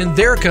quo within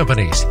their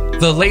companies.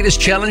 The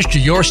latest challenge to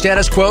your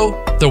status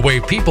quo? The way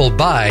people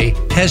buy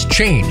has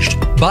changed.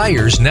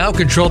 Buyers now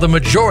control the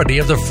majority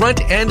of the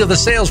front end of the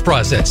sales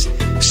process.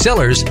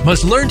 Sellers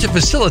must learn to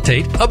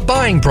facilitate a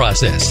buying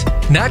process,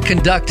 not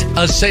conduct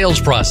a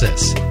sales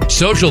process.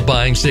 Social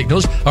buying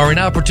signals are an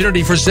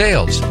opportunity for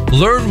sales.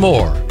 Learn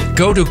more.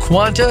 Go to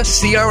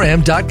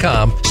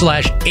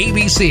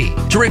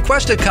quantacrm.com/ABC to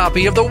request a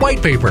copy of the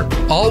white paper,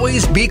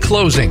 Always Be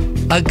Closing,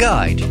 a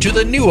guide to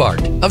the new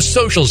art of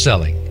social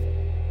selling.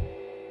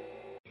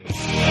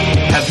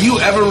 Have you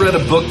ever read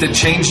a book that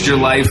changed your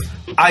life?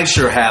 I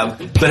sure have.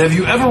 But have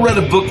you ever read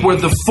a book where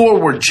the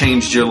foreword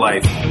changed your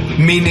life?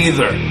 Me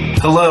neither.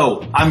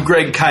 Hello, I'm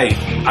Greg Kite.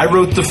 I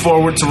wrote the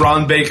foreword to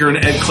Ron Baker and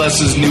Ed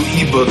Kless's new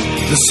ebook,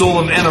 The Soul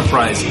of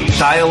Enterprise,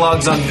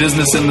 Dialogues on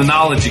Business and the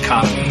Knowledge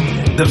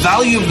Economy. The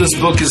value of this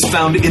book is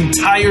found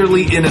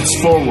entirely in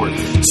its foreword.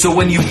 So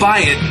when you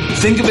buy it,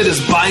 think of it as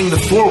buying the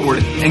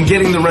foreword and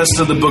getting the rest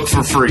of the book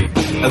for free.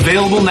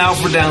 Available now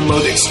for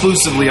download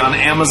exclusively on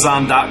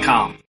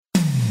Amazon.com.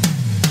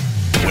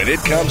 When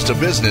it comes to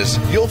business,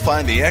 you'll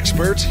find the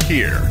experts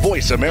here.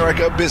 Voice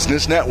America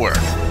Business Network.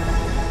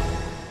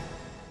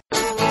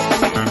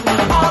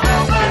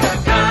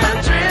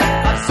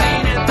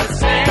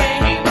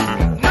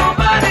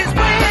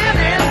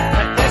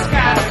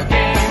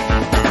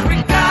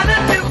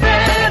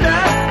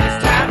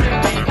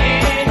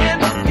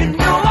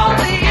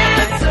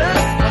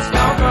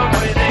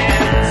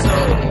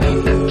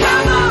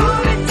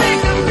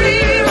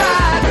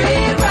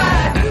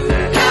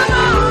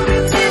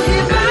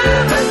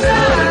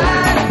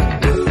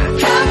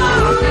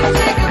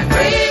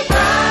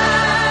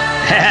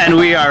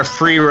 We are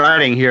free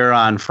riding here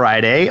on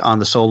Friday on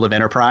the Soul of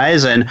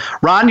Enterprise. And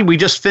Ron, we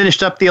just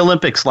finished up the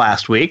Olympics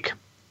last week.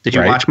 Did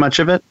you watch much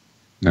of it?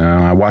 No,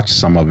 I watched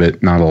some of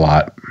it, not a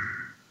lot.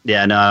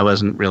 Yeah, no, I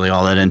wasn't really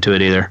all that into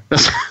it either.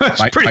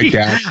 My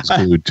dad was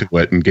glued to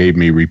it and gave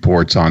me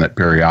reports on it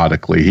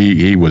periodically.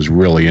 He was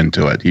really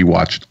into it. He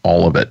watched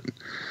all of it.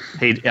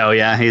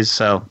 He's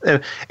so.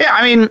 Yeah,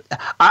 I mean,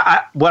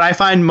 what I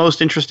find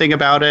most interesting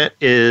about it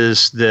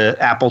is the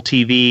Apple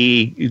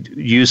TV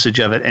usage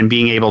of it and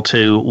being able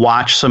to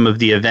watch some of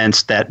the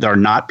events that are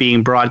not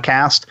being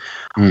broadcast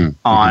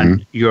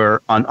on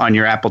your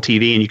Apple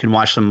TV, and you can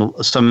watch some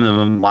of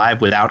them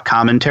live without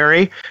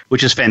commentary,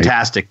 which is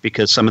fantastic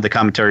because some of the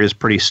commentary is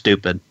pretty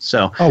stupid.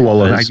 So,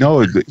 I know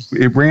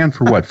it ran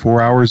for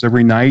 4 hours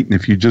every night, and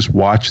if you just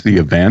watch the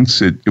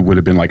events, it would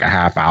have been like a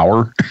half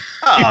hour.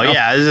 Oh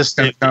yeah, it's just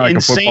an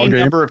insane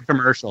number of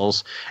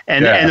commercials,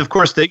 and of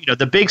course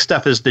the big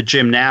stuff is the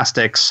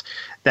gymnastics.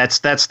 That's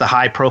the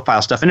high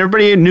profile stuff, and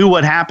everybody knew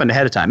what happened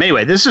ahead of time.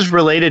 Anyway, this is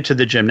related to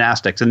the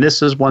gymnastics, and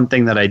this is one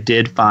thing that I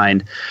did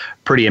find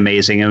pretty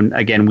amazing. And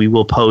again, we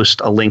will post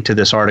a link to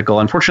this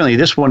article. Unfortunately,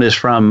 this one is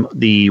from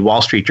the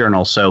Wall Street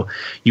Journal, so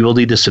you will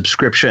need a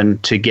subscription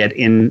to get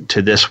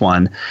into this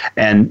one.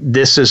 And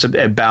this is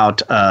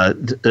about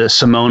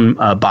Simone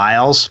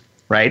Biles,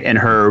 right, and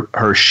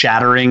her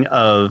shattering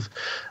of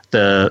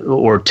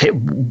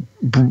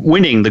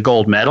winning the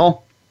gold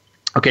medal.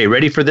 Okay,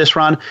 ready for this,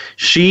 Ron?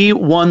 She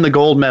won the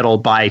gold medal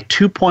by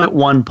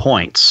 2.1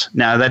 points.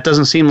 Now, that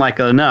doesn't seem like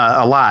a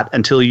lot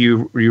until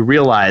you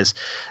realize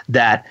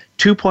that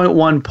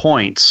 2.1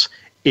 points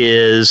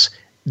is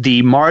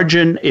the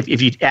margin.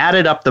 If you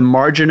added up the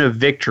margin of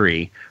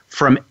victory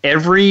from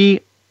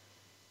every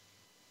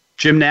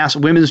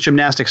women's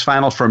gymnastics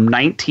final from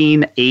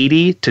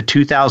 1980 to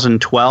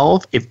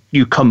 2012, if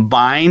you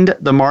combined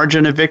the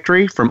margin of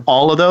victory from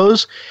all of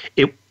those,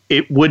 it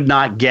would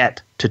not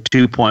get to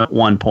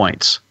 2.1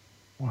 points.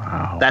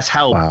 Wow. That's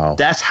how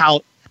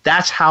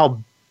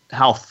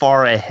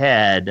far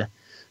ahead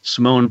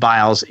Simone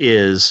Biles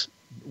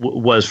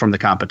was from the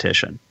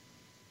competition.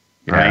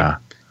 Right?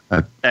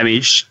 Yeah. I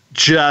mean,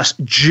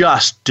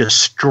 just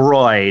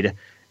destroyed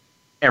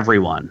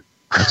everyone.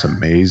 That's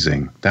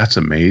amazing.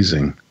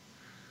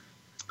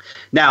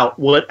 Now,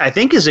 what I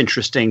think is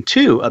interesting,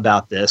 too,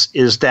 about this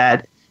is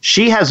that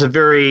she has a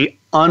very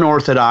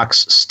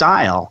unorthodox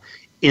style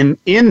in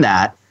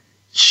that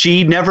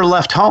she never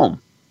left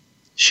home.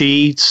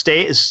 She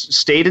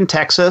stayed in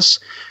Texas,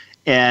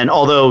 and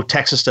although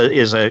Texas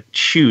is a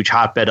huge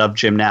hotbed of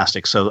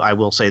gymnastics, so I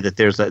will say that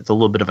there's a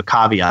little bit of a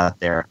caveat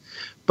there.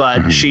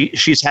 But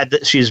she's had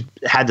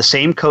the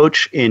same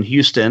coach in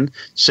Houston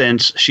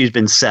since she's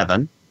been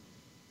 7.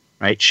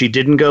 Right? She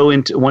didn't go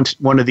into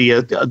one of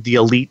the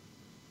elite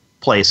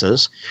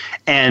places,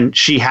 and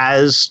she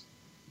has,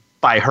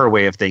 by her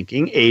way of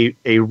thinking,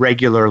 a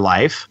regular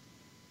life,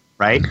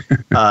 right?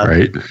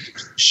 Right.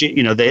 She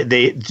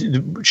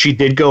she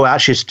did go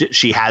out.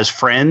 She has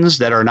friends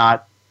that are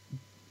not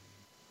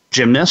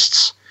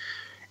gymnasts,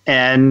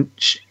 and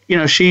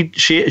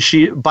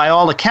she by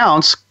all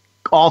accounts,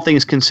 all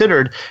things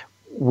considered,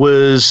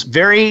 was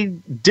very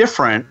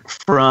different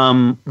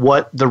from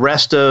what the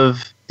rest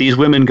of these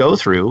women go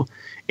through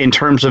in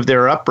terms of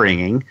their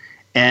upbringing.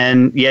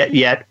 And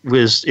yet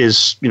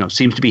seems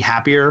to be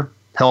happier,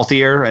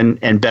 healthier,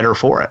 and better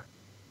for it.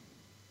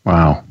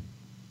 Wow,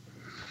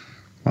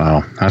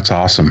 that's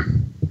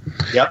awesome.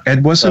 Yep.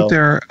 And wasn't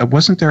there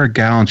a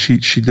gal, and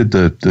she did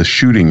the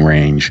shooting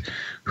range,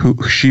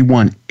 who she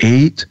won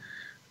 8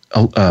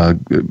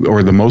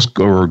 or the most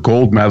or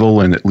gold medal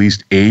in at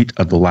least 8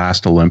 of the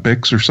last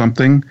Olympics or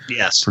something?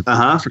 Yes.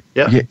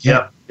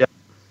 Yep.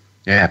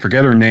 Yeah, I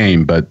forget her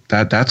name, but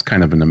that's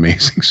kind of an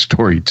amazing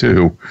story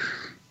too.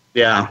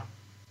 Yeah.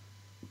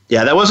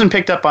 Yeah, that wasn't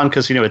picked up on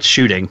because it's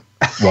shooting.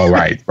 Well,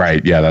 right.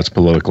 Yeah, that's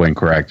politically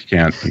incorrect.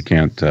 You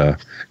can't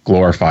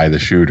glorify the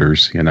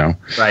shooters.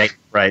 Right.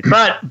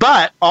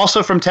 But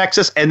also from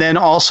Texas, and then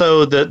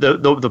also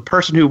the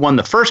person who won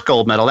the first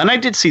gold medal, and I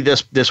did see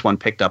this one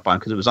picked up on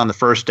because it was on the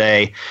first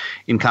day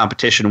in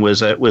competition,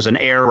 was an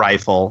air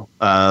rifle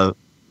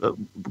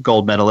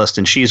gold medalist,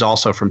 and she's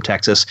also from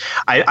Texas.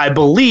 I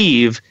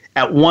believe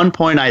at one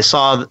point I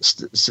saw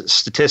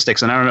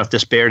statistics, and I don't know if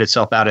this bared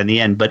itself out in the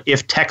end, but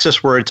if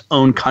Texas were its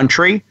own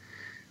country,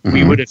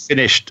 we would have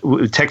finished.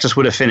 Texas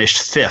would have finished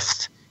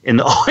fifth in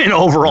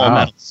overall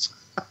medals.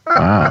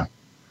 Wow,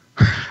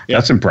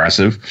 that's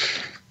impressive.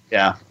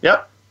 Yeah.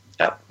 Yep.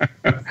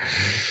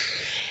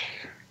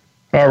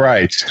 All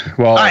right.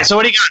 Well. All right. So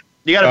what do you got?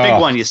 You got a big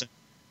one, you said.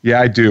 Yeah,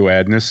 I do,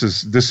 Ed. And this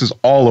is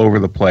all over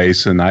the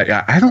place, and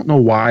I don't know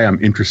why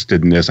I'm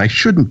interested in this. I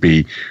shouldn't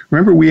be.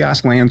 Remember, we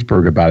asked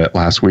Landsberg about it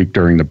last week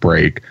during the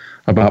break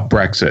about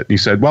Brexit. He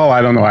said, "Well,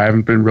 I don't know. I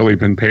haven't really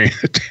been paying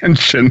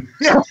attention."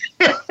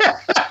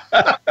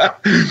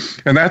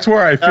 And that's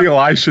where I feel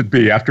I should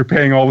be after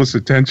paying all this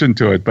attention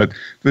to it. But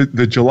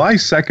the July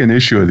 2nd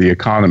issue of The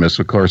Economist,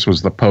 of course,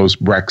 was the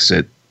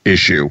post-Brexit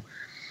issue.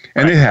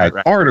 And it had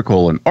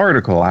article and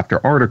article after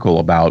article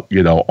about,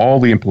 all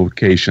the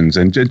implications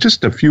and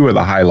just a few of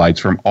the highlights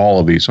from all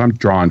of these. So I'm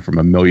drawn from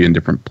a million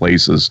different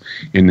places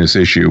in this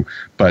issue.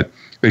 But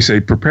they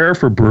say, prepare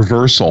for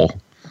reversal.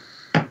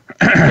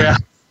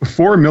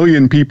 4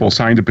 million people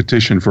signed a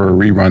petition for a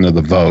rerun of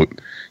the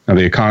vote. Now,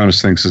 The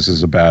Economist thinks this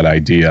is a bad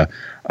idea.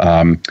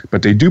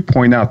 But they do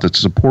point out that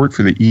support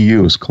for the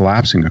EU is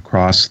collapsing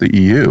across the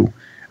EU,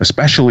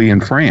 especially in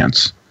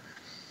France.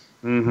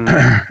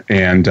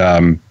 And...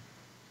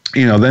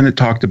 then it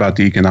talked about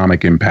the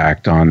economic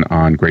impact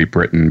on Great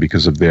Britain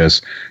because of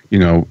this.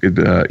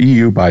 The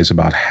EU buys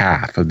about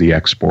half of the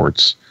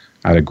exports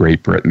out of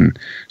Great Britain.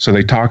 So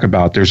they talk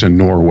about there's a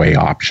Norway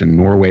option.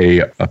 Norway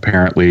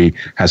apparently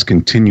has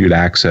continued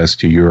access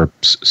to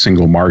Europe's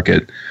single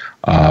market,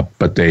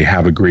 but they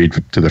have agreed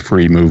to the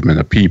free movement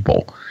of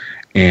people,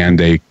 and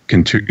they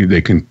continue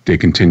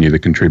to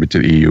contribute to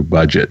the EU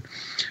budget.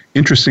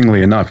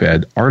 Interestingly enough,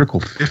 Ed, Article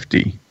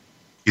 50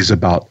 is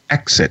about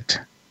exit,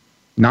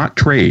 not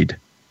trade.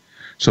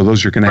 So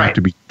those are going to have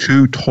to be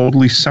two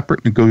totally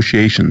separate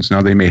negotiations.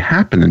 Now, they may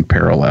happen in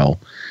parallel,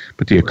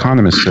 but The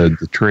Economist said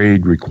the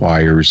trade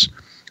requires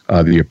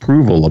the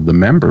approval of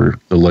the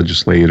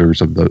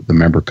legislators of the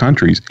member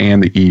countries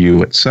and the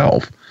EU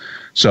itself.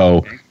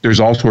 So there's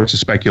all sorts of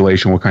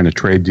speculation what kind of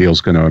trade deal is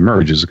going to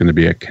emerge. Is it going to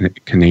be a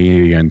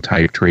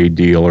Canadian-type trade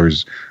deal, or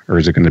is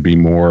it going to be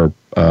more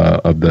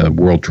of the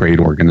World Trade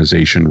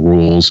Organization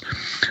rules?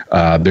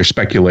 There's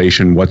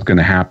speculation what's going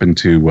to happen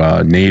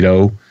to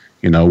NATO.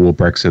 Will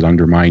Brexit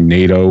undermine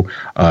NATO?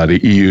 The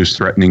EU is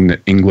threatening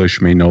that English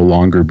may no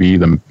longer be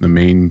the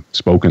main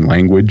spoken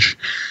language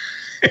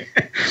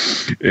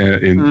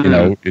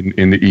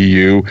in the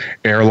EU.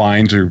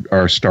 Airlines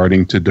are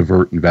starting to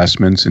divert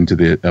investments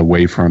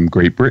away from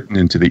Great Britain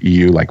into the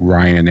EU, like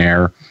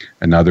Ryanair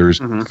and others.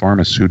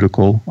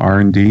 Pharmaceutical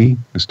R&D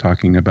is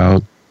talking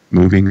about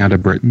moving out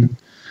of Britain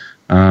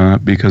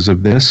because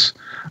of this.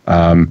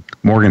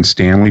 Morgan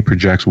Stanley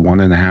projects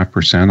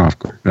 1.5%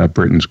 off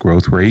Britain's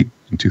growth rate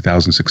in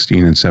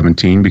 2016 and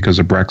 17 because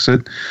of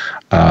Brexit,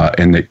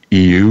 and the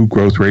EU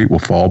growth rate will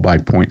fall by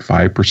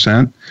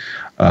 0.5%.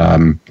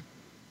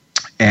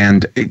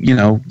 And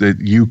the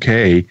UK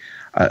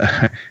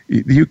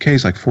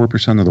is like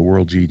 4% of the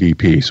world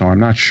GDP, so I'm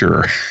not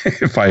sure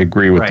if I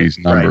agree with these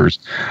numbers.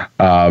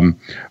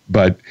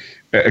 But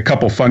a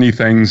couple funny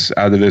things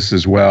out of this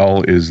as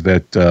well is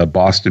that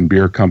Boston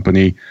Beer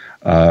Company,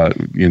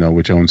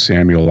 which owns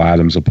Samuel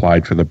Adams,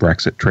 applied for the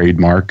Brexit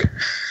trademark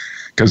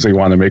because they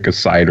want to make a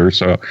cider.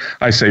 So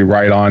I say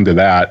right on to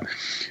that.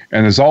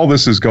 And as all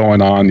this is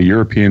going on, the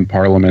European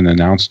Parliament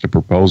announced a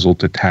proposal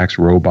to tax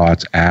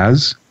robots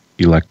as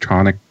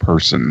electronic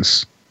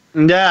persons.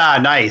 Yeah,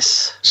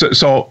 nice.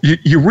 So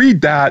you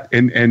read that,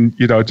 and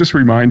it just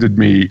reminded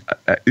me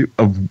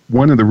of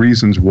one of the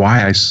reasons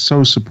why I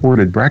so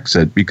supported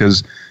Brexit,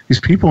 because these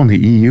people in the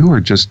EU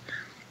are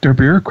they're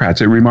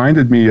bureaucrats. It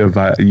reminded me of,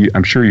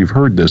 I'm sure you've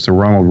heard this,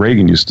 Ronald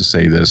Reagan used to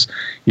say this,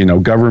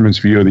 government's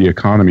view of the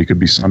economy could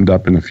be summed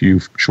up in a few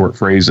short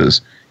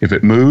phrases. If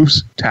it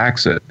moves,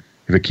 tax it.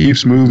 If it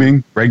keeps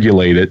moving,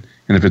 regulate it.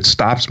 And if it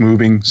stops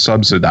moving,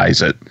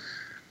 subsidize it.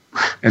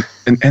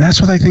 And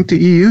that's what I think the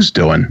EU's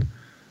doing.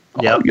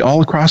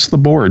 All across the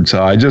board.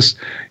 So I just,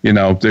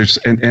 there's,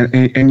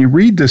 and you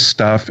read this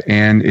stuff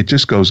and it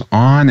just goes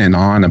on and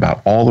on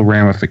about all the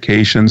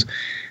ramifications.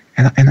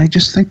 And I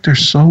just think they're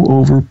so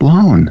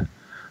overblown.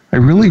 I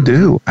really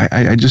do.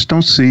 I just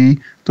don't see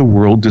the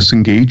world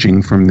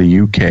disengaging from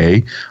the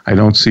UK. I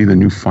don't see the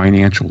new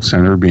financial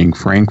center being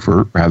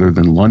Frankfurt rather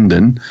than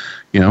London.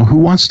 Who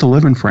wants to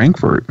live in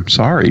Frankfurt? I'm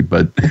sorry,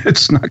 but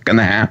it's not going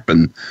to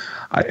happen.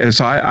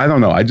 I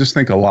don't know. I just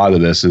think a lot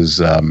of this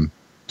is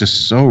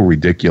just so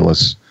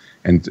ridiculous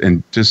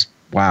and just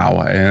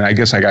wow. And I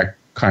guess I got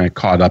kind of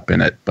caught up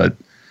in it, but.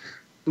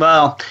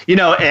 Well,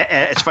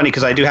 it's funny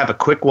because I do have a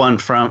quick one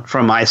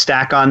from my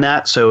stack on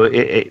that. So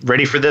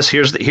ready for this?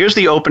 Here's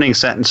the opening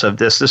sentence of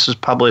this. This is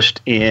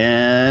published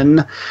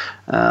in,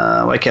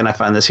 why can't I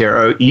find this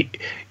here? UK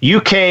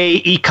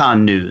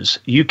Econ News.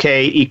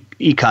 UK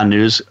Econ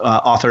News.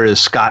 Author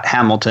is Scott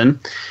Hamilton.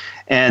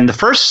 And the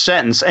first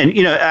sentence, and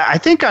I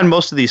think on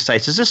most of these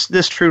sites, is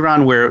this true,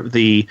 Ron, where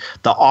the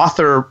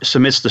author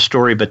submits the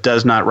story but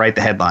does not write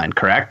the headline,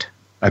 correct?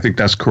 I think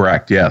that's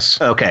correct, yes.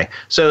 Okay.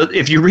 So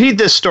if you read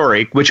this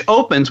story, which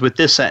opens with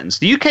this sentence,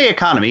 the UK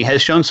economy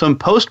has shown some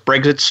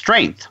post-Brexit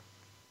strength,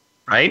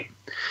 right?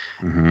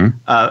 Mm-hmm.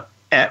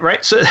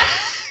 Right. So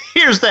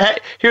here's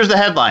the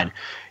headline.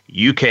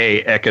 UK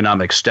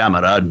economic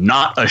stamina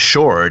not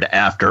assured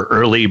after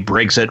early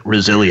Brexit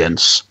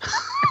resilience.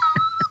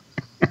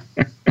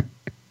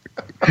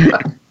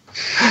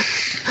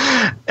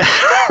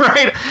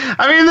 Right.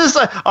 I mean, this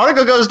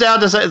article goes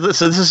down to say,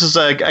 so this is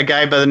a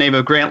guy by the name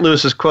of Grant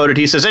Lewis is quoted.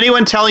 He says,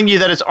 anyone telling you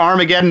that it's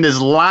Armageddon is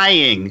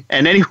lying.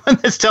 And anyone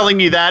that's telling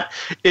you that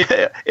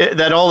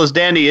all is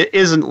dandy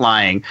isn't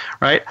lying.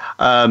 Right.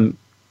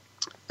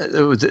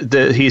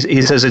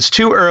 He says it's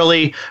too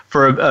early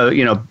for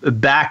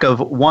back of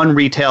one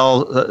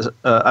retail.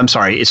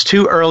 It's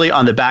too early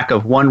on the back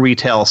of one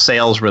retail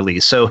sales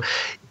release. So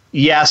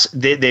yes,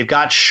 they've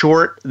got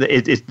short.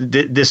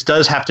 This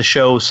does have to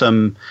show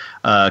some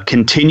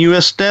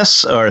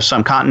continuousness or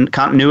some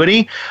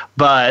continuity,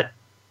 but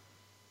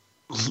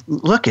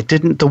look, it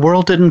didn't. The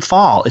world didn't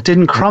fall. It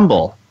didn't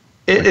crumble.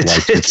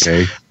 It's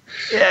okay.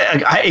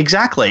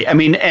 Exactly. I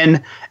mean,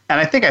 and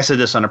I think I said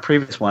this on a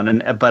previous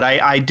one, but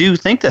I do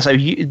think this.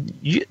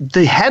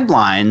 The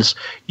headlines,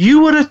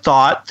 you would have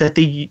thought that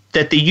the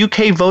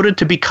UK voted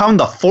to become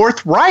the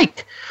Fourth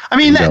Reich. I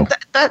mean,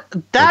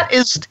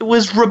 that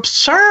was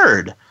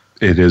absurd.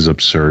 It is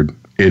absurd.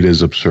 It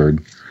is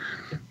absurd.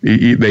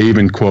 They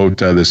even quote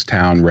this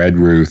town,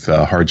 Redruth,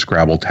 a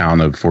hardscrabble town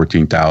of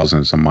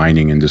 14,000. It's a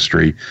mining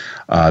industry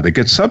that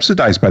gets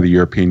subsidized by the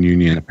European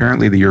Union.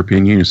 Apparently, the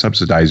European Union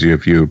subsidizes you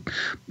if you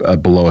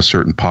below a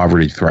certain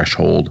poverty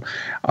threshold.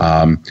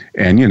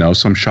 And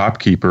some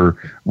shopkeeper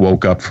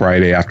woke up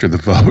Friday after the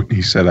vote and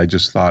he said, I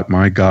just thought,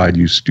 my God,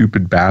 you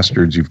stupid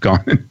bastards, you've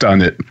gone and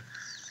done it.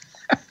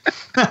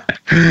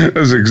 That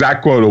was the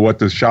exact quote of what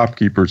the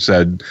shopkeeper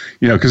said,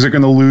 because they're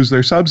going to lose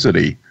their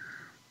subsidy.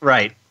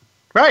 Right.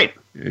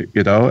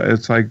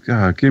 It's like,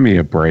 give me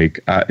a break.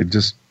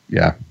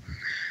 Yeah.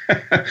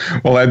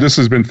 Well, Ed, this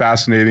has been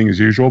fascinating as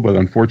usual, but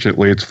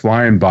unfortunately it's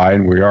flying by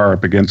and we are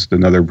up against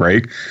another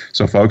break.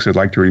 So, folks, I'd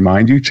like to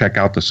remind you, check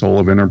out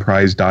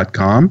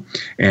thesoulofenterprise.com.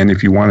 And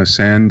if you want to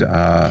send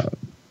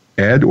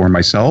Ed or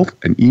myself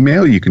an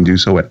email, you can do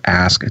so at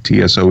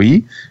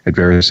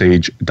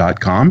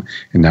asktsoe@verisage.com.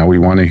 And now we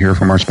want to hear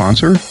from our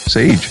sponsor,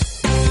 Sage.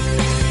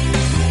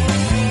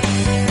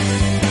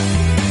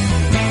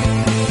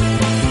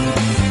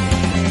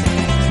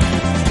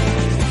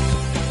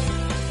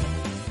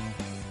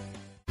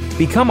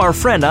 Become our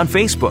friend on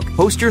Facebook.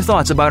 Post your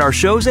thoughts about our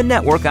shows and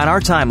network on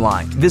our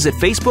timeline. Visit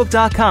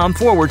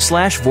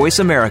facebook.com/Voice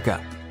America.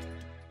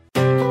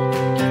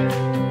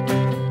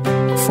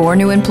 4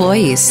 new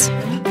employees.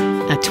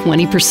 A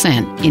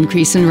 20%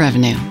 increase in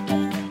revenue.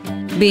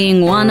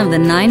 Being one of the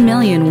 9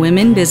 million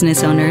women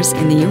business owners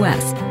in the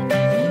U.S.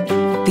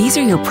 These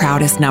are your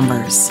proudest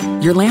numbers,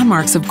 your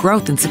landmarks of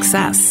growth and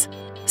success.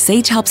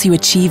 Sage helps you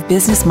achieve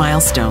business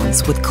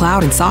milestones with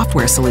cloud and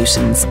software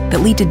solutions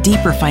that lead to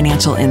deeper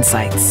financial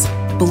insights.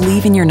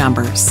 Believe in your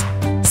numbers.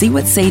 See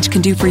what Sage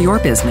can do for your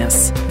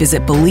business.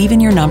 Visit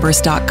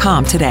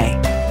BelieveInYourNumbers.com today.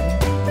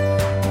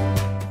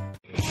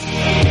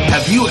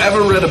 Have you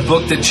ever read a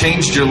book that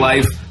changed your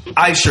life?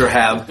 I sure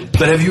have.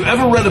 But have you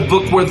ever read a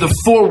book where the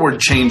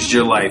foreword changed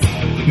your life?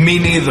 Me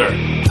neither.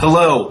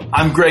 Hello,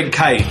 I'm Greg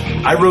Kite.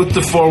 I wrote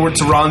the foreword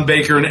to Ron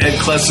Baker and Ed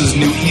Kless's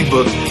new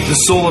ebook, The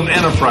Soul of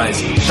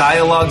Enterprise,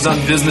 Dialogues on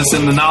Business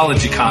and the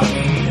Knowledge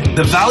Economy.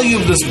 The value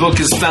of this book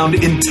is found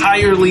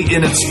entirely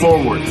in its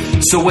foreword.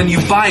 So when you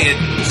buy it,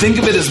 think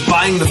of it as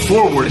buying the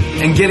foreword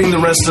and getting the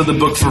rest of the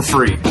book for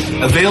free.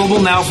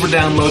 Available now for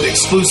download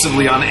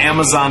exclusively on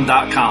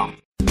Amazon.com.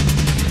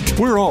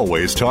 We're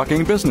always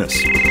talking business.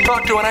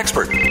 Talk to an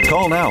expert.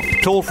 Call now,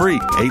 toll free,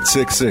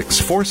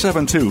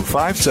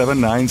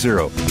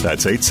 866-472-5790.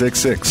 That's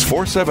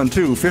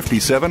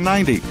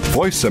 866-472-5790.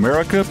 Voice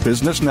America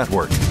Business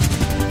Network.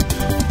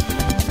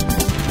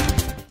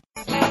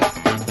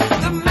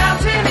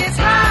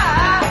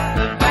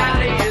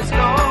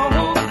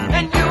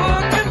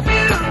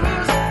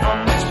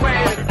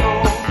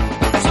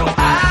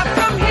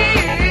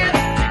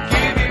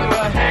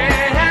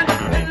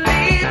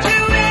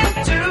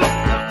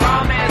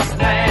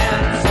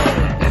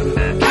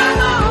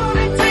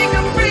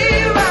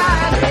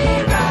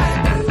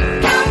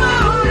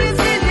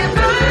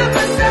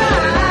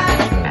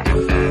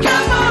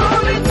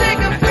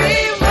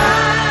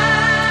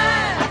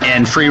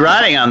 Free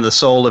riding on the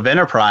Soul of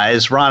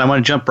Enterprise. Ron, I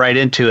want to jump right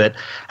into it.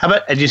 How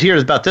about, did you hear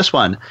about this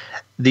one?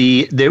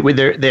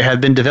 There have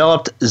been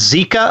developed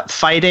Zika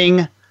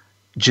fighting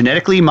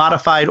genetically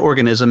modified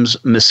organisms,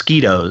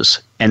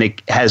 mosquitoes, and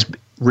it has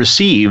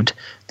received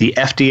the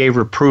FDA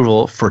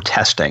approval for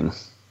testing.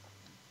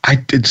 I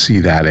did see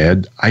that,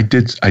 Ed. I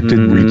did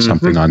read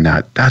something on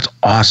that. That's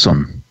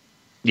awesome.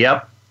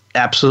 Yep.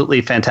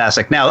 Absolutely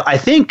fantastic. Now, I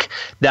think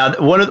that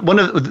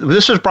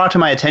this was brought to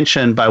my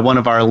attention by one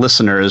of our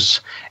listeners,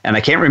 and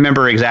I can't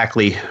remember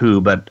exactly who,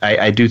 but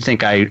I do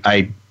think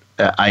I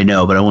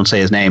know, but I won't say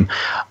his name.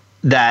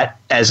 That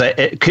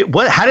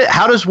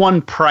how does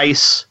one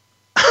price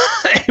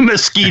a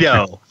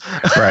mosquito?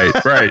 Right.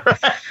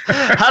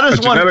 How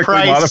does one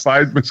price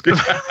modified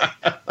mosquito?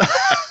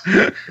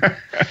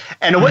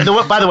 And by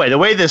the way, the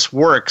way this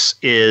works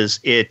is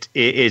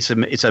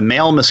it's a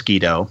male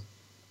mosquito.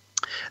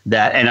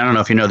 That, and I don't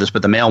know if you know this,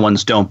 but the male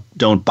ones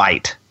don't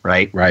bite,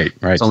 right? Right.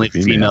 It's only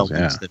female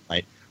ones that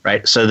bite,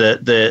 right? So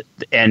but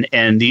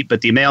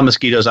the male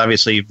mosquito is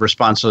obviously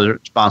responsible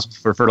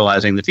for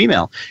fertilizing the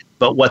female.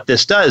 But what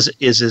this does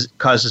is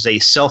causes a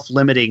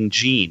self-limiting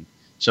gene.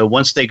 So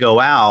once they go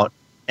out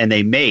and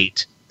they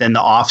mate, then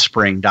the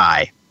offspring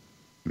die.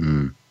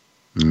 Right.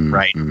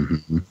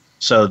 Mm-hmm.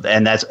 So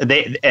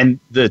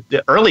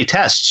the early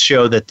tests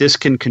show that this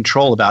can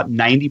control about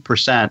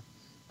 90%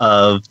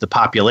 of the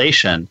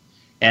population.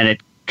 And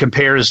it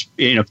compares,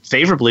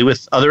 favorably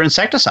with other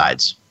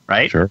insecticides,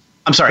 right? Sure.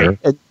 I'm sorry.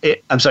 Sure.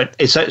 It's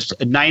a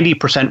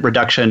 90%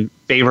 reduction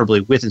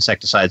favorably with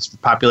insecticides. The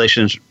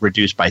population is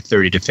reduced by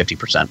 30 to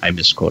 50%. I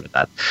misquoted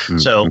that. Mm-hmm.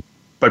 So,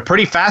 but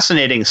pretty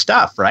fascinating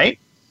stuff, right?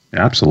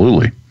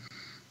 Absolutely.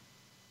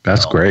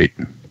 That's great.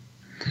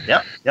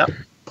 Yep. All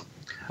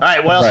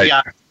right. Well, right.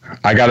 Yeah.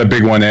 I got a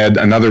big one, Ed.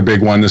 Another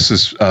big one. This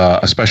is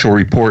a special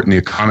report in The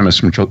Economist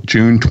from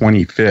June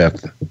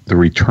 25th, the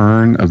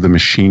return of the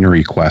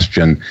machinery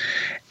question.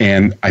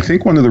 And I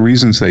think one of the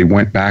reasons they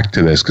went back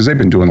to this, because they've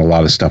been doing a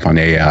lot of stuff on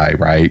AI,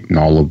 right? And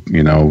all of,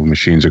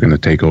 machines are going to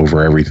take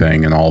over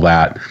everything and all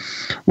that.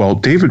 Well,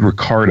 David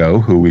Ricardo,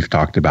 who we've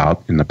talked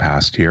about in the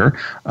past here,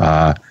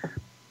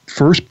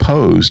 first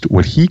posed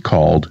what he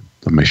called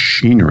the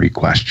machinery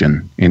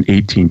question in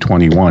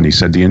 1821. He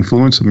said the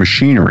influence of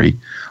machinery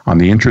on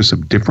the interests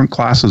of different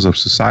classes of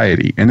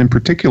society, and in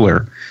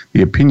particular,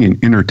 the opinion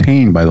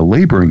entertained by the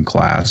laboring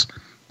class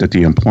that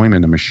the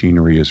employment of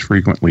machinery is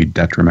frequently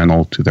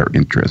detrimental to their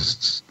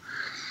interests.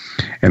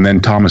 And then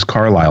Thomas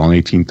Carlyle in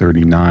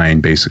 1839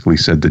 basically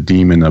said the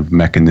demon of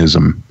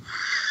mechanism.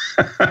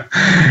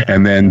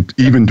 And then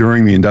even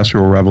during the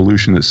Industrial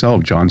Revolution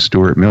itself, John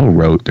Stuart Mill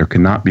wrote, there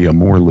cannot be a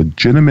more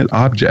legitimate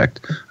object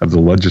of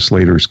the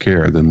legislator's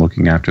care than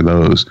looking after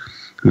those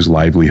whose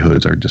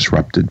livelihoods are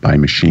disrupted by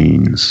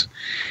machines.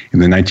 In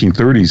the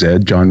 1930s,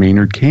 Ed, John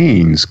Maynard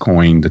Keynes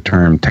coined the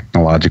term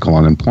technological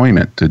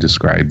unemployment to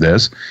describe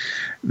this.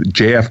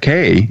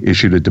 JFK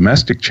issued a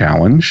domestic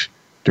challenge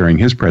during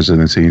his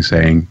presidency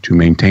saying to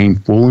maintain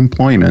full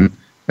employment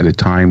at a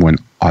time when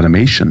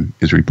automation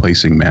is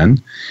replacing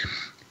men.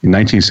 In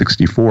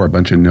 1964, a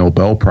bunch of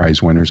Nobel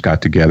Prize winners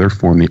got together,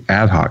 formed the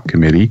Ad Hoc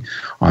Committee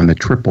on the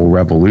Triple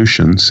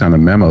Revolution, sent a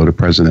memo to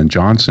President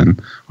Johnson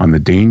on the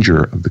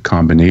danger of the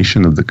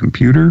combination of the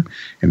computer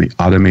and the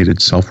automated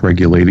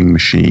self-regulating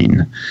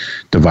machine,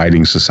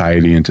 dividing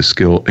society into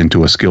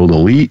a skilled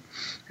elite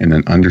and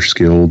an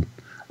unskilled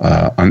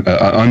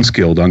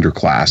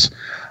underclass.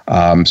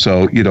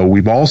 So,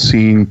 we've all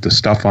seen the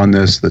stuff on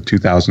this, the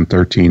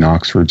 2013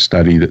 Oxford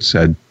study that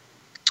said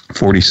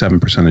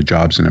 47% of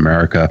jobs in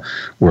America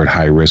were at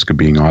high risk of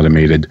being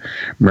automated.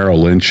 Merrill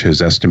Lynch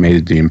has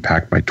estimated the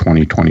impact by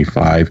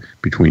 2025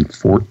 between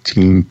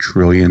 $14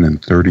 trillion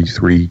and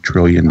 $33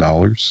 trillion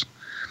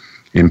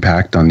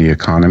impact on the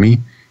economy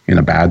in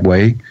a bad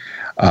way.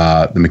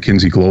 The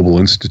McKinsey Global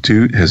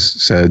Institute has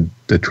said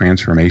the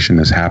transformation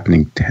is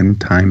happening 10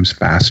 times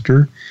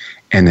faster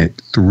and at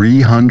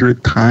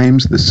 300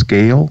 times the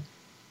scale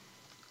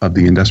of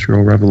the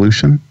Industrial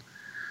Revolution.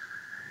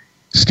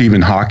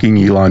 Stephen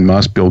Hawking, Elon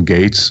Musk, Bill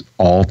Gates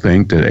all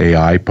think that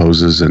AI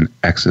poses an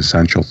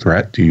existential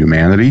threat to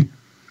humanity.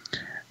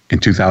 In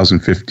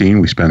 2015,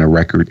 we spent a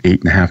record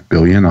 $8.5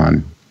 billion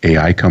on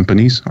AI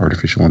companies,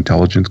 artificial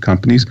intelligence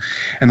companies.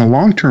 And the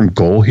long-term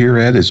goal here,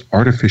 Ed, is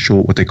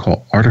what they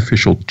call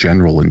artificial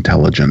general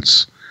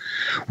intelligence,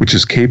 which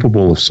is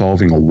capable of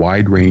solving a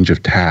wide range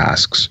of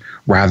tasks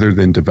rather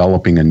than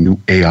developing a new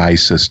AI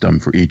system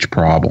for each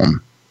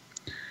problem,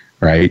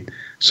 right?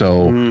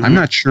 So I'm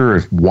not sure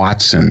if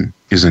Watson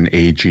is an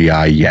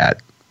AGI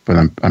yet, but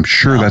I'm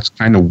sure that's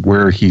kind of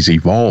where he's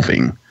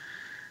evolving,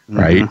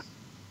 right?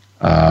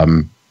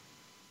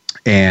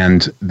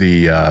 And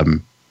the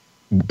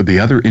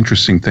other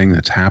interesting thing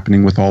that's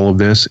happening with all of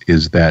this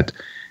is that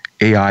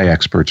AI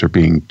experts are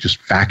being just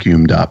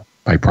vacuumed up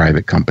by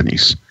private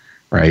companies,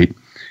 right?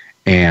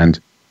 And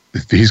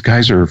these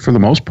guys are, for the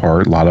most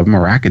part, a lot of them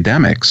are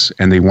academics,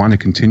 and they want to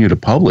continue to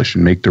publish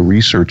and make the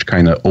research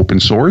kind of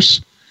open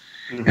source,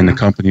 and the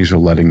companies are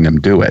letting them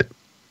do it.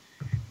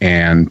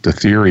 And the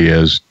theory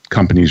is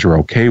companies are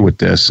okay with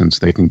this since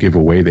they can give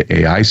away the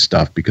AI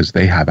stuff because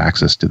they have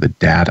access to the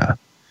data.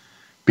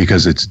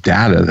 Because it's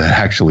data that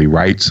actually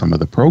writes some of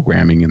the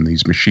programming in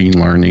these machine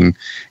learning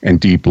and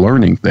deep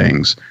learning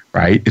things,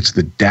 right? It's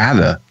the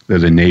data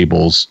that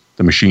enables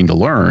the machine to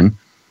learn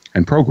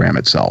and program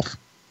itself.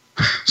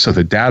 So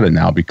the data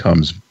now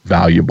becomes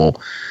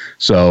valuable.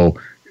 So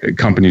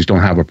companies don't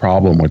have a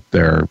problem with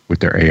their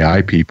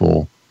AI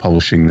people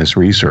publishing this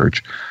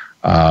research.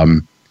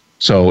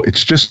 So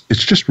it's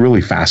just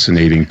really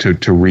fascinating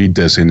to read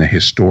this in a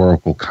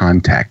historical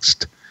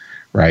context,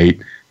 right?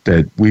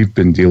 That we've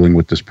been dealing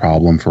with this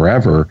problem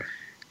forever,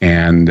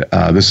 and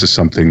this is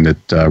something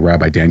that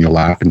Rabbi Daniel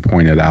Lapin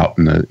pointed out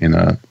in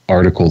an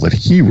article that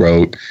he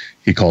wrote.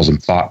 He calls them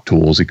thought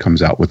tools. He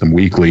comes out with them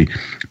weekly,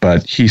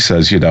 but he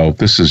says,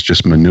 this is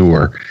just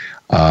manure.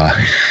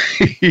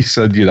 He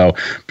said,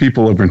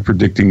 people have been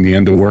predicting the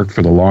end of work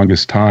for the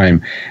longest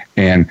time.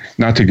 And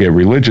not to get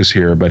religious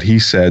here, but he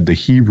said the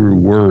Hebrew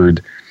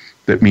word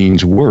that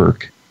means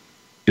work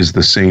is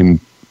the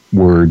same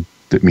word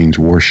that means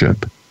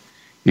worship.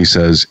 He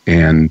says,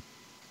 and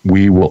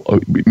we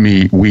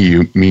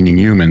meaning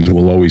humans,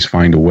 will always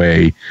find a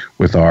way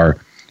with our,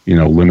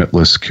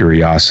 limitless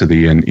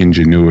curiosity and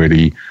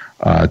ingenuity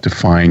to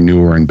find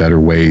newer and better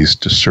ways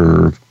to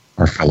serve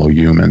our fellow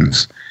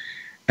humans.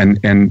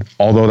 And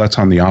although that's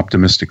on the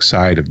optimistic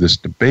side of this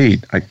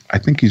debate, I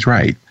think he's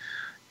right.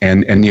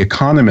 And The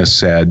Economist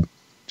said,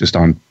 just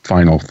on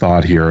final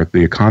thought here,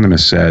 The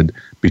Economist said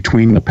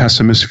between the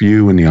pessimist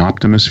view and the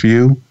optimist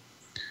view,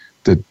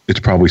 that it's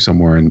probably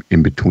somewhere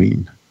in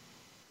between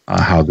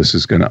how this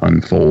is going to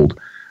unfold.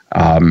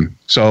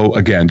 So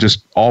again,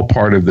 just all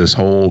part of this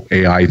whole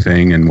AI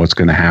thing and what's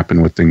going to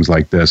happen with things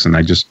like this. And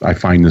I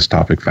find this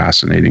topic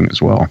fascinating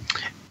as well.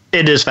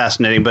 It is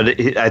fascinating, but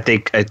I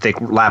think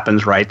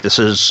Lapin's right. This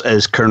is,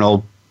 as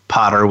Colonel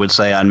Potter would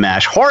say on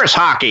MASH, horse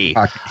hockey.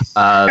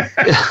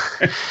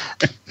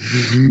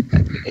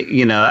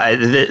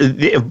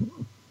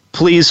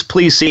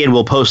 Please see, and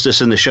we'll post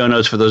this in the show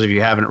notes for those of you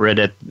who haven't read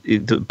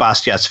it.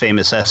 Bastiat's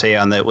famous essay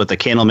on with the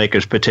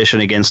Candlemaker's petition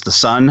against the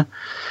sun.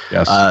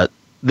 Yes.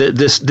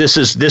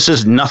 This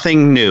is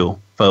nothing new,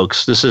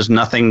 folks. This is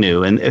nothing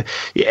new. And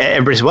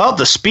everybody's,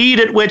 the speed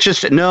at which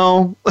it's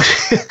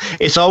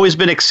always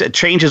been,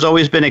 change has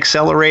always been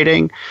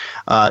accelerating.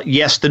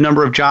 Yes, the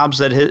number of jobs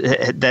that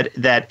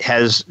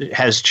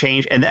has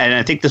changed. And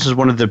I think this is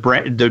one of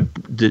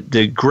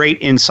the great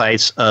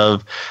insights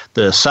of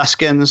the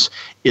Suskins,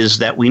 is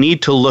that we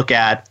need to look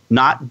at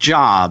not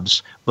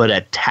jobs, but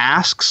at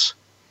tasks.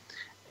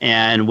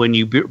 And when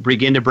you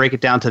begin to break it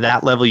down to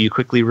that level, you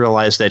quickly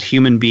realize that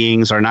human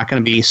beings are not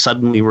going to be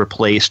suddenly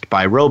replaced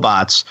by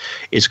robots.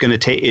 It's going to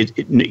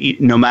take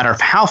no matter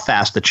how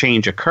fast the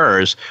change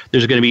occurs,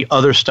 there's going to be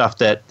other stuff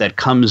that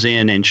comes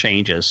in and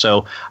changes.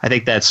 So I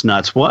think that's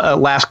nuts.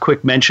 Last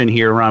quick mention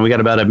here, Ron. We got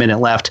about a minute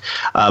left,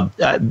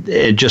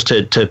 just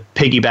to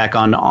piggyback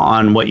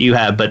on what you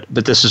have. But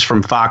this is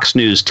from Fox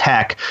News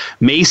Tech.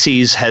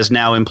 Macy's has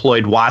now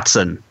employed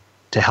Watson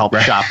to help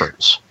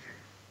shoppers.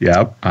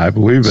 Yeah, I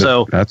believe it.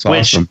 So that's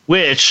awesome.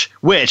 Which,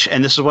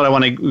 and this is what I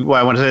want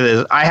to say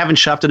is I haven't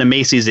shopped in a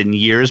Macy's in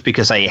years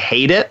because I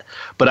hate it,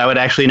 but I would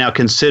actually now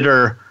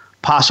consider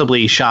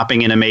possibly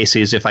shopping in a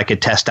Macy's if I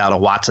could test out a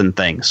Watson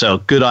thing. So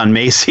good on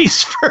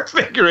Macy's for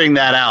figuring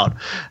that out.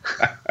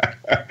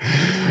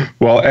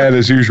 Well, Ed,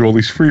 as usual,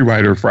 these Free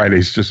Rider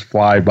Fridays just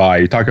fly by.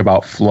 You talk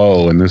about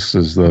flow, and this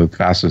is the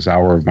fastest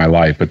hour of my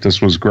life. But this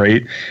was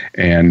great,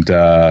 and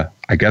I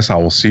guess I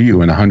will see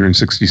you in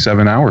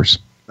 167 hours.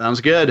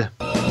 Sounds good.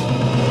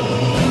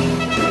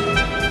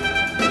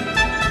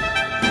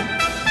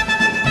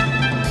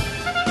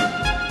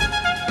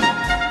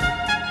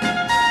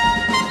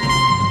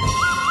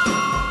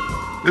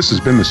 This has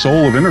been The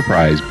Soul of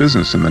Enterprise,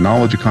 Business and the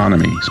Knowledge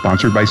Economy,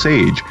 sponsored by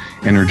Sage,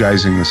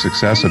 energizing the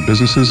success of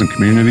businesses and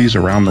communities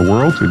around the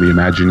world through the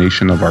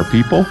imagination of our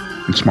people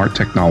and smart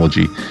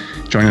technology.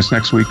 Join us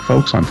next week,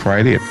 folks, on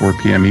Friday at 4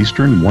 p.m.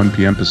 Eastern, 1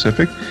 p.m.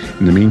 Pacific.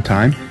 In the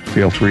meantime,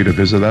 feel free to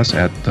visit us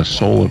at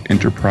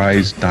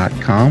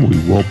thesoulofenterprise.com. We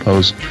will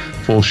post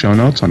full show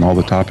notes on all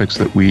the topics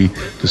that we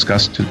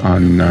discussed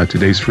on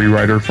today's Free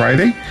Rider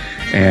Friday.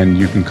 And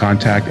you can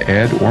contact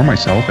Ed or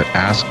myself at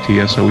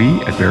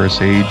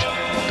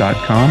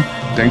asktsoe@verisage.com.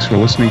 Thanks for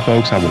listening,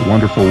 folks. Have a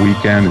wonderful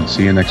weekend, and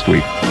see you next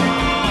week.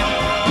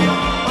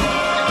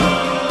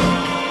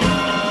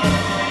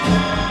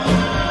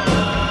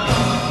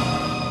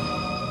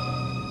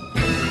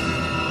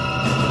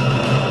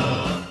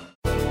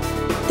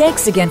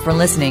 Thanks again for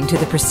listening to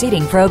the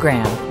preceding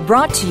program,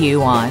 brought to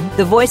you on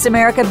the Voice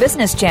America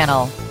Business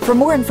Channel. For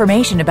more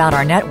information about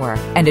our network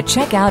and to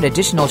check out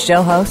additional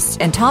show hosts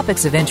and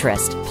topics of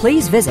interest,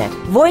 please visit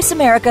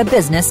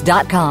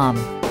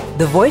voiceamericabusiness.com.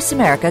 The Voice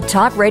America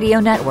Talk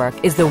Radio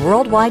Network is the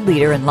worldwide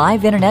leader in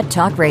live Internet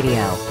talk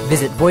radio.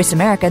 Visit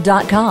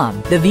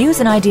voiceamerica.com. The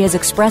views and ideas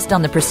expressed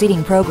on the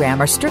preceding program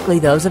are strictly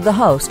those of the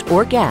host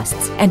or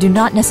guests and do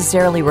not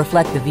necessarily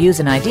reflect the views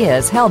and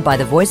ideas held by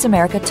the Voice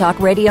America Talk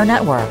Radio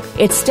Network,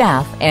 its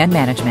staff, and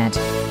management.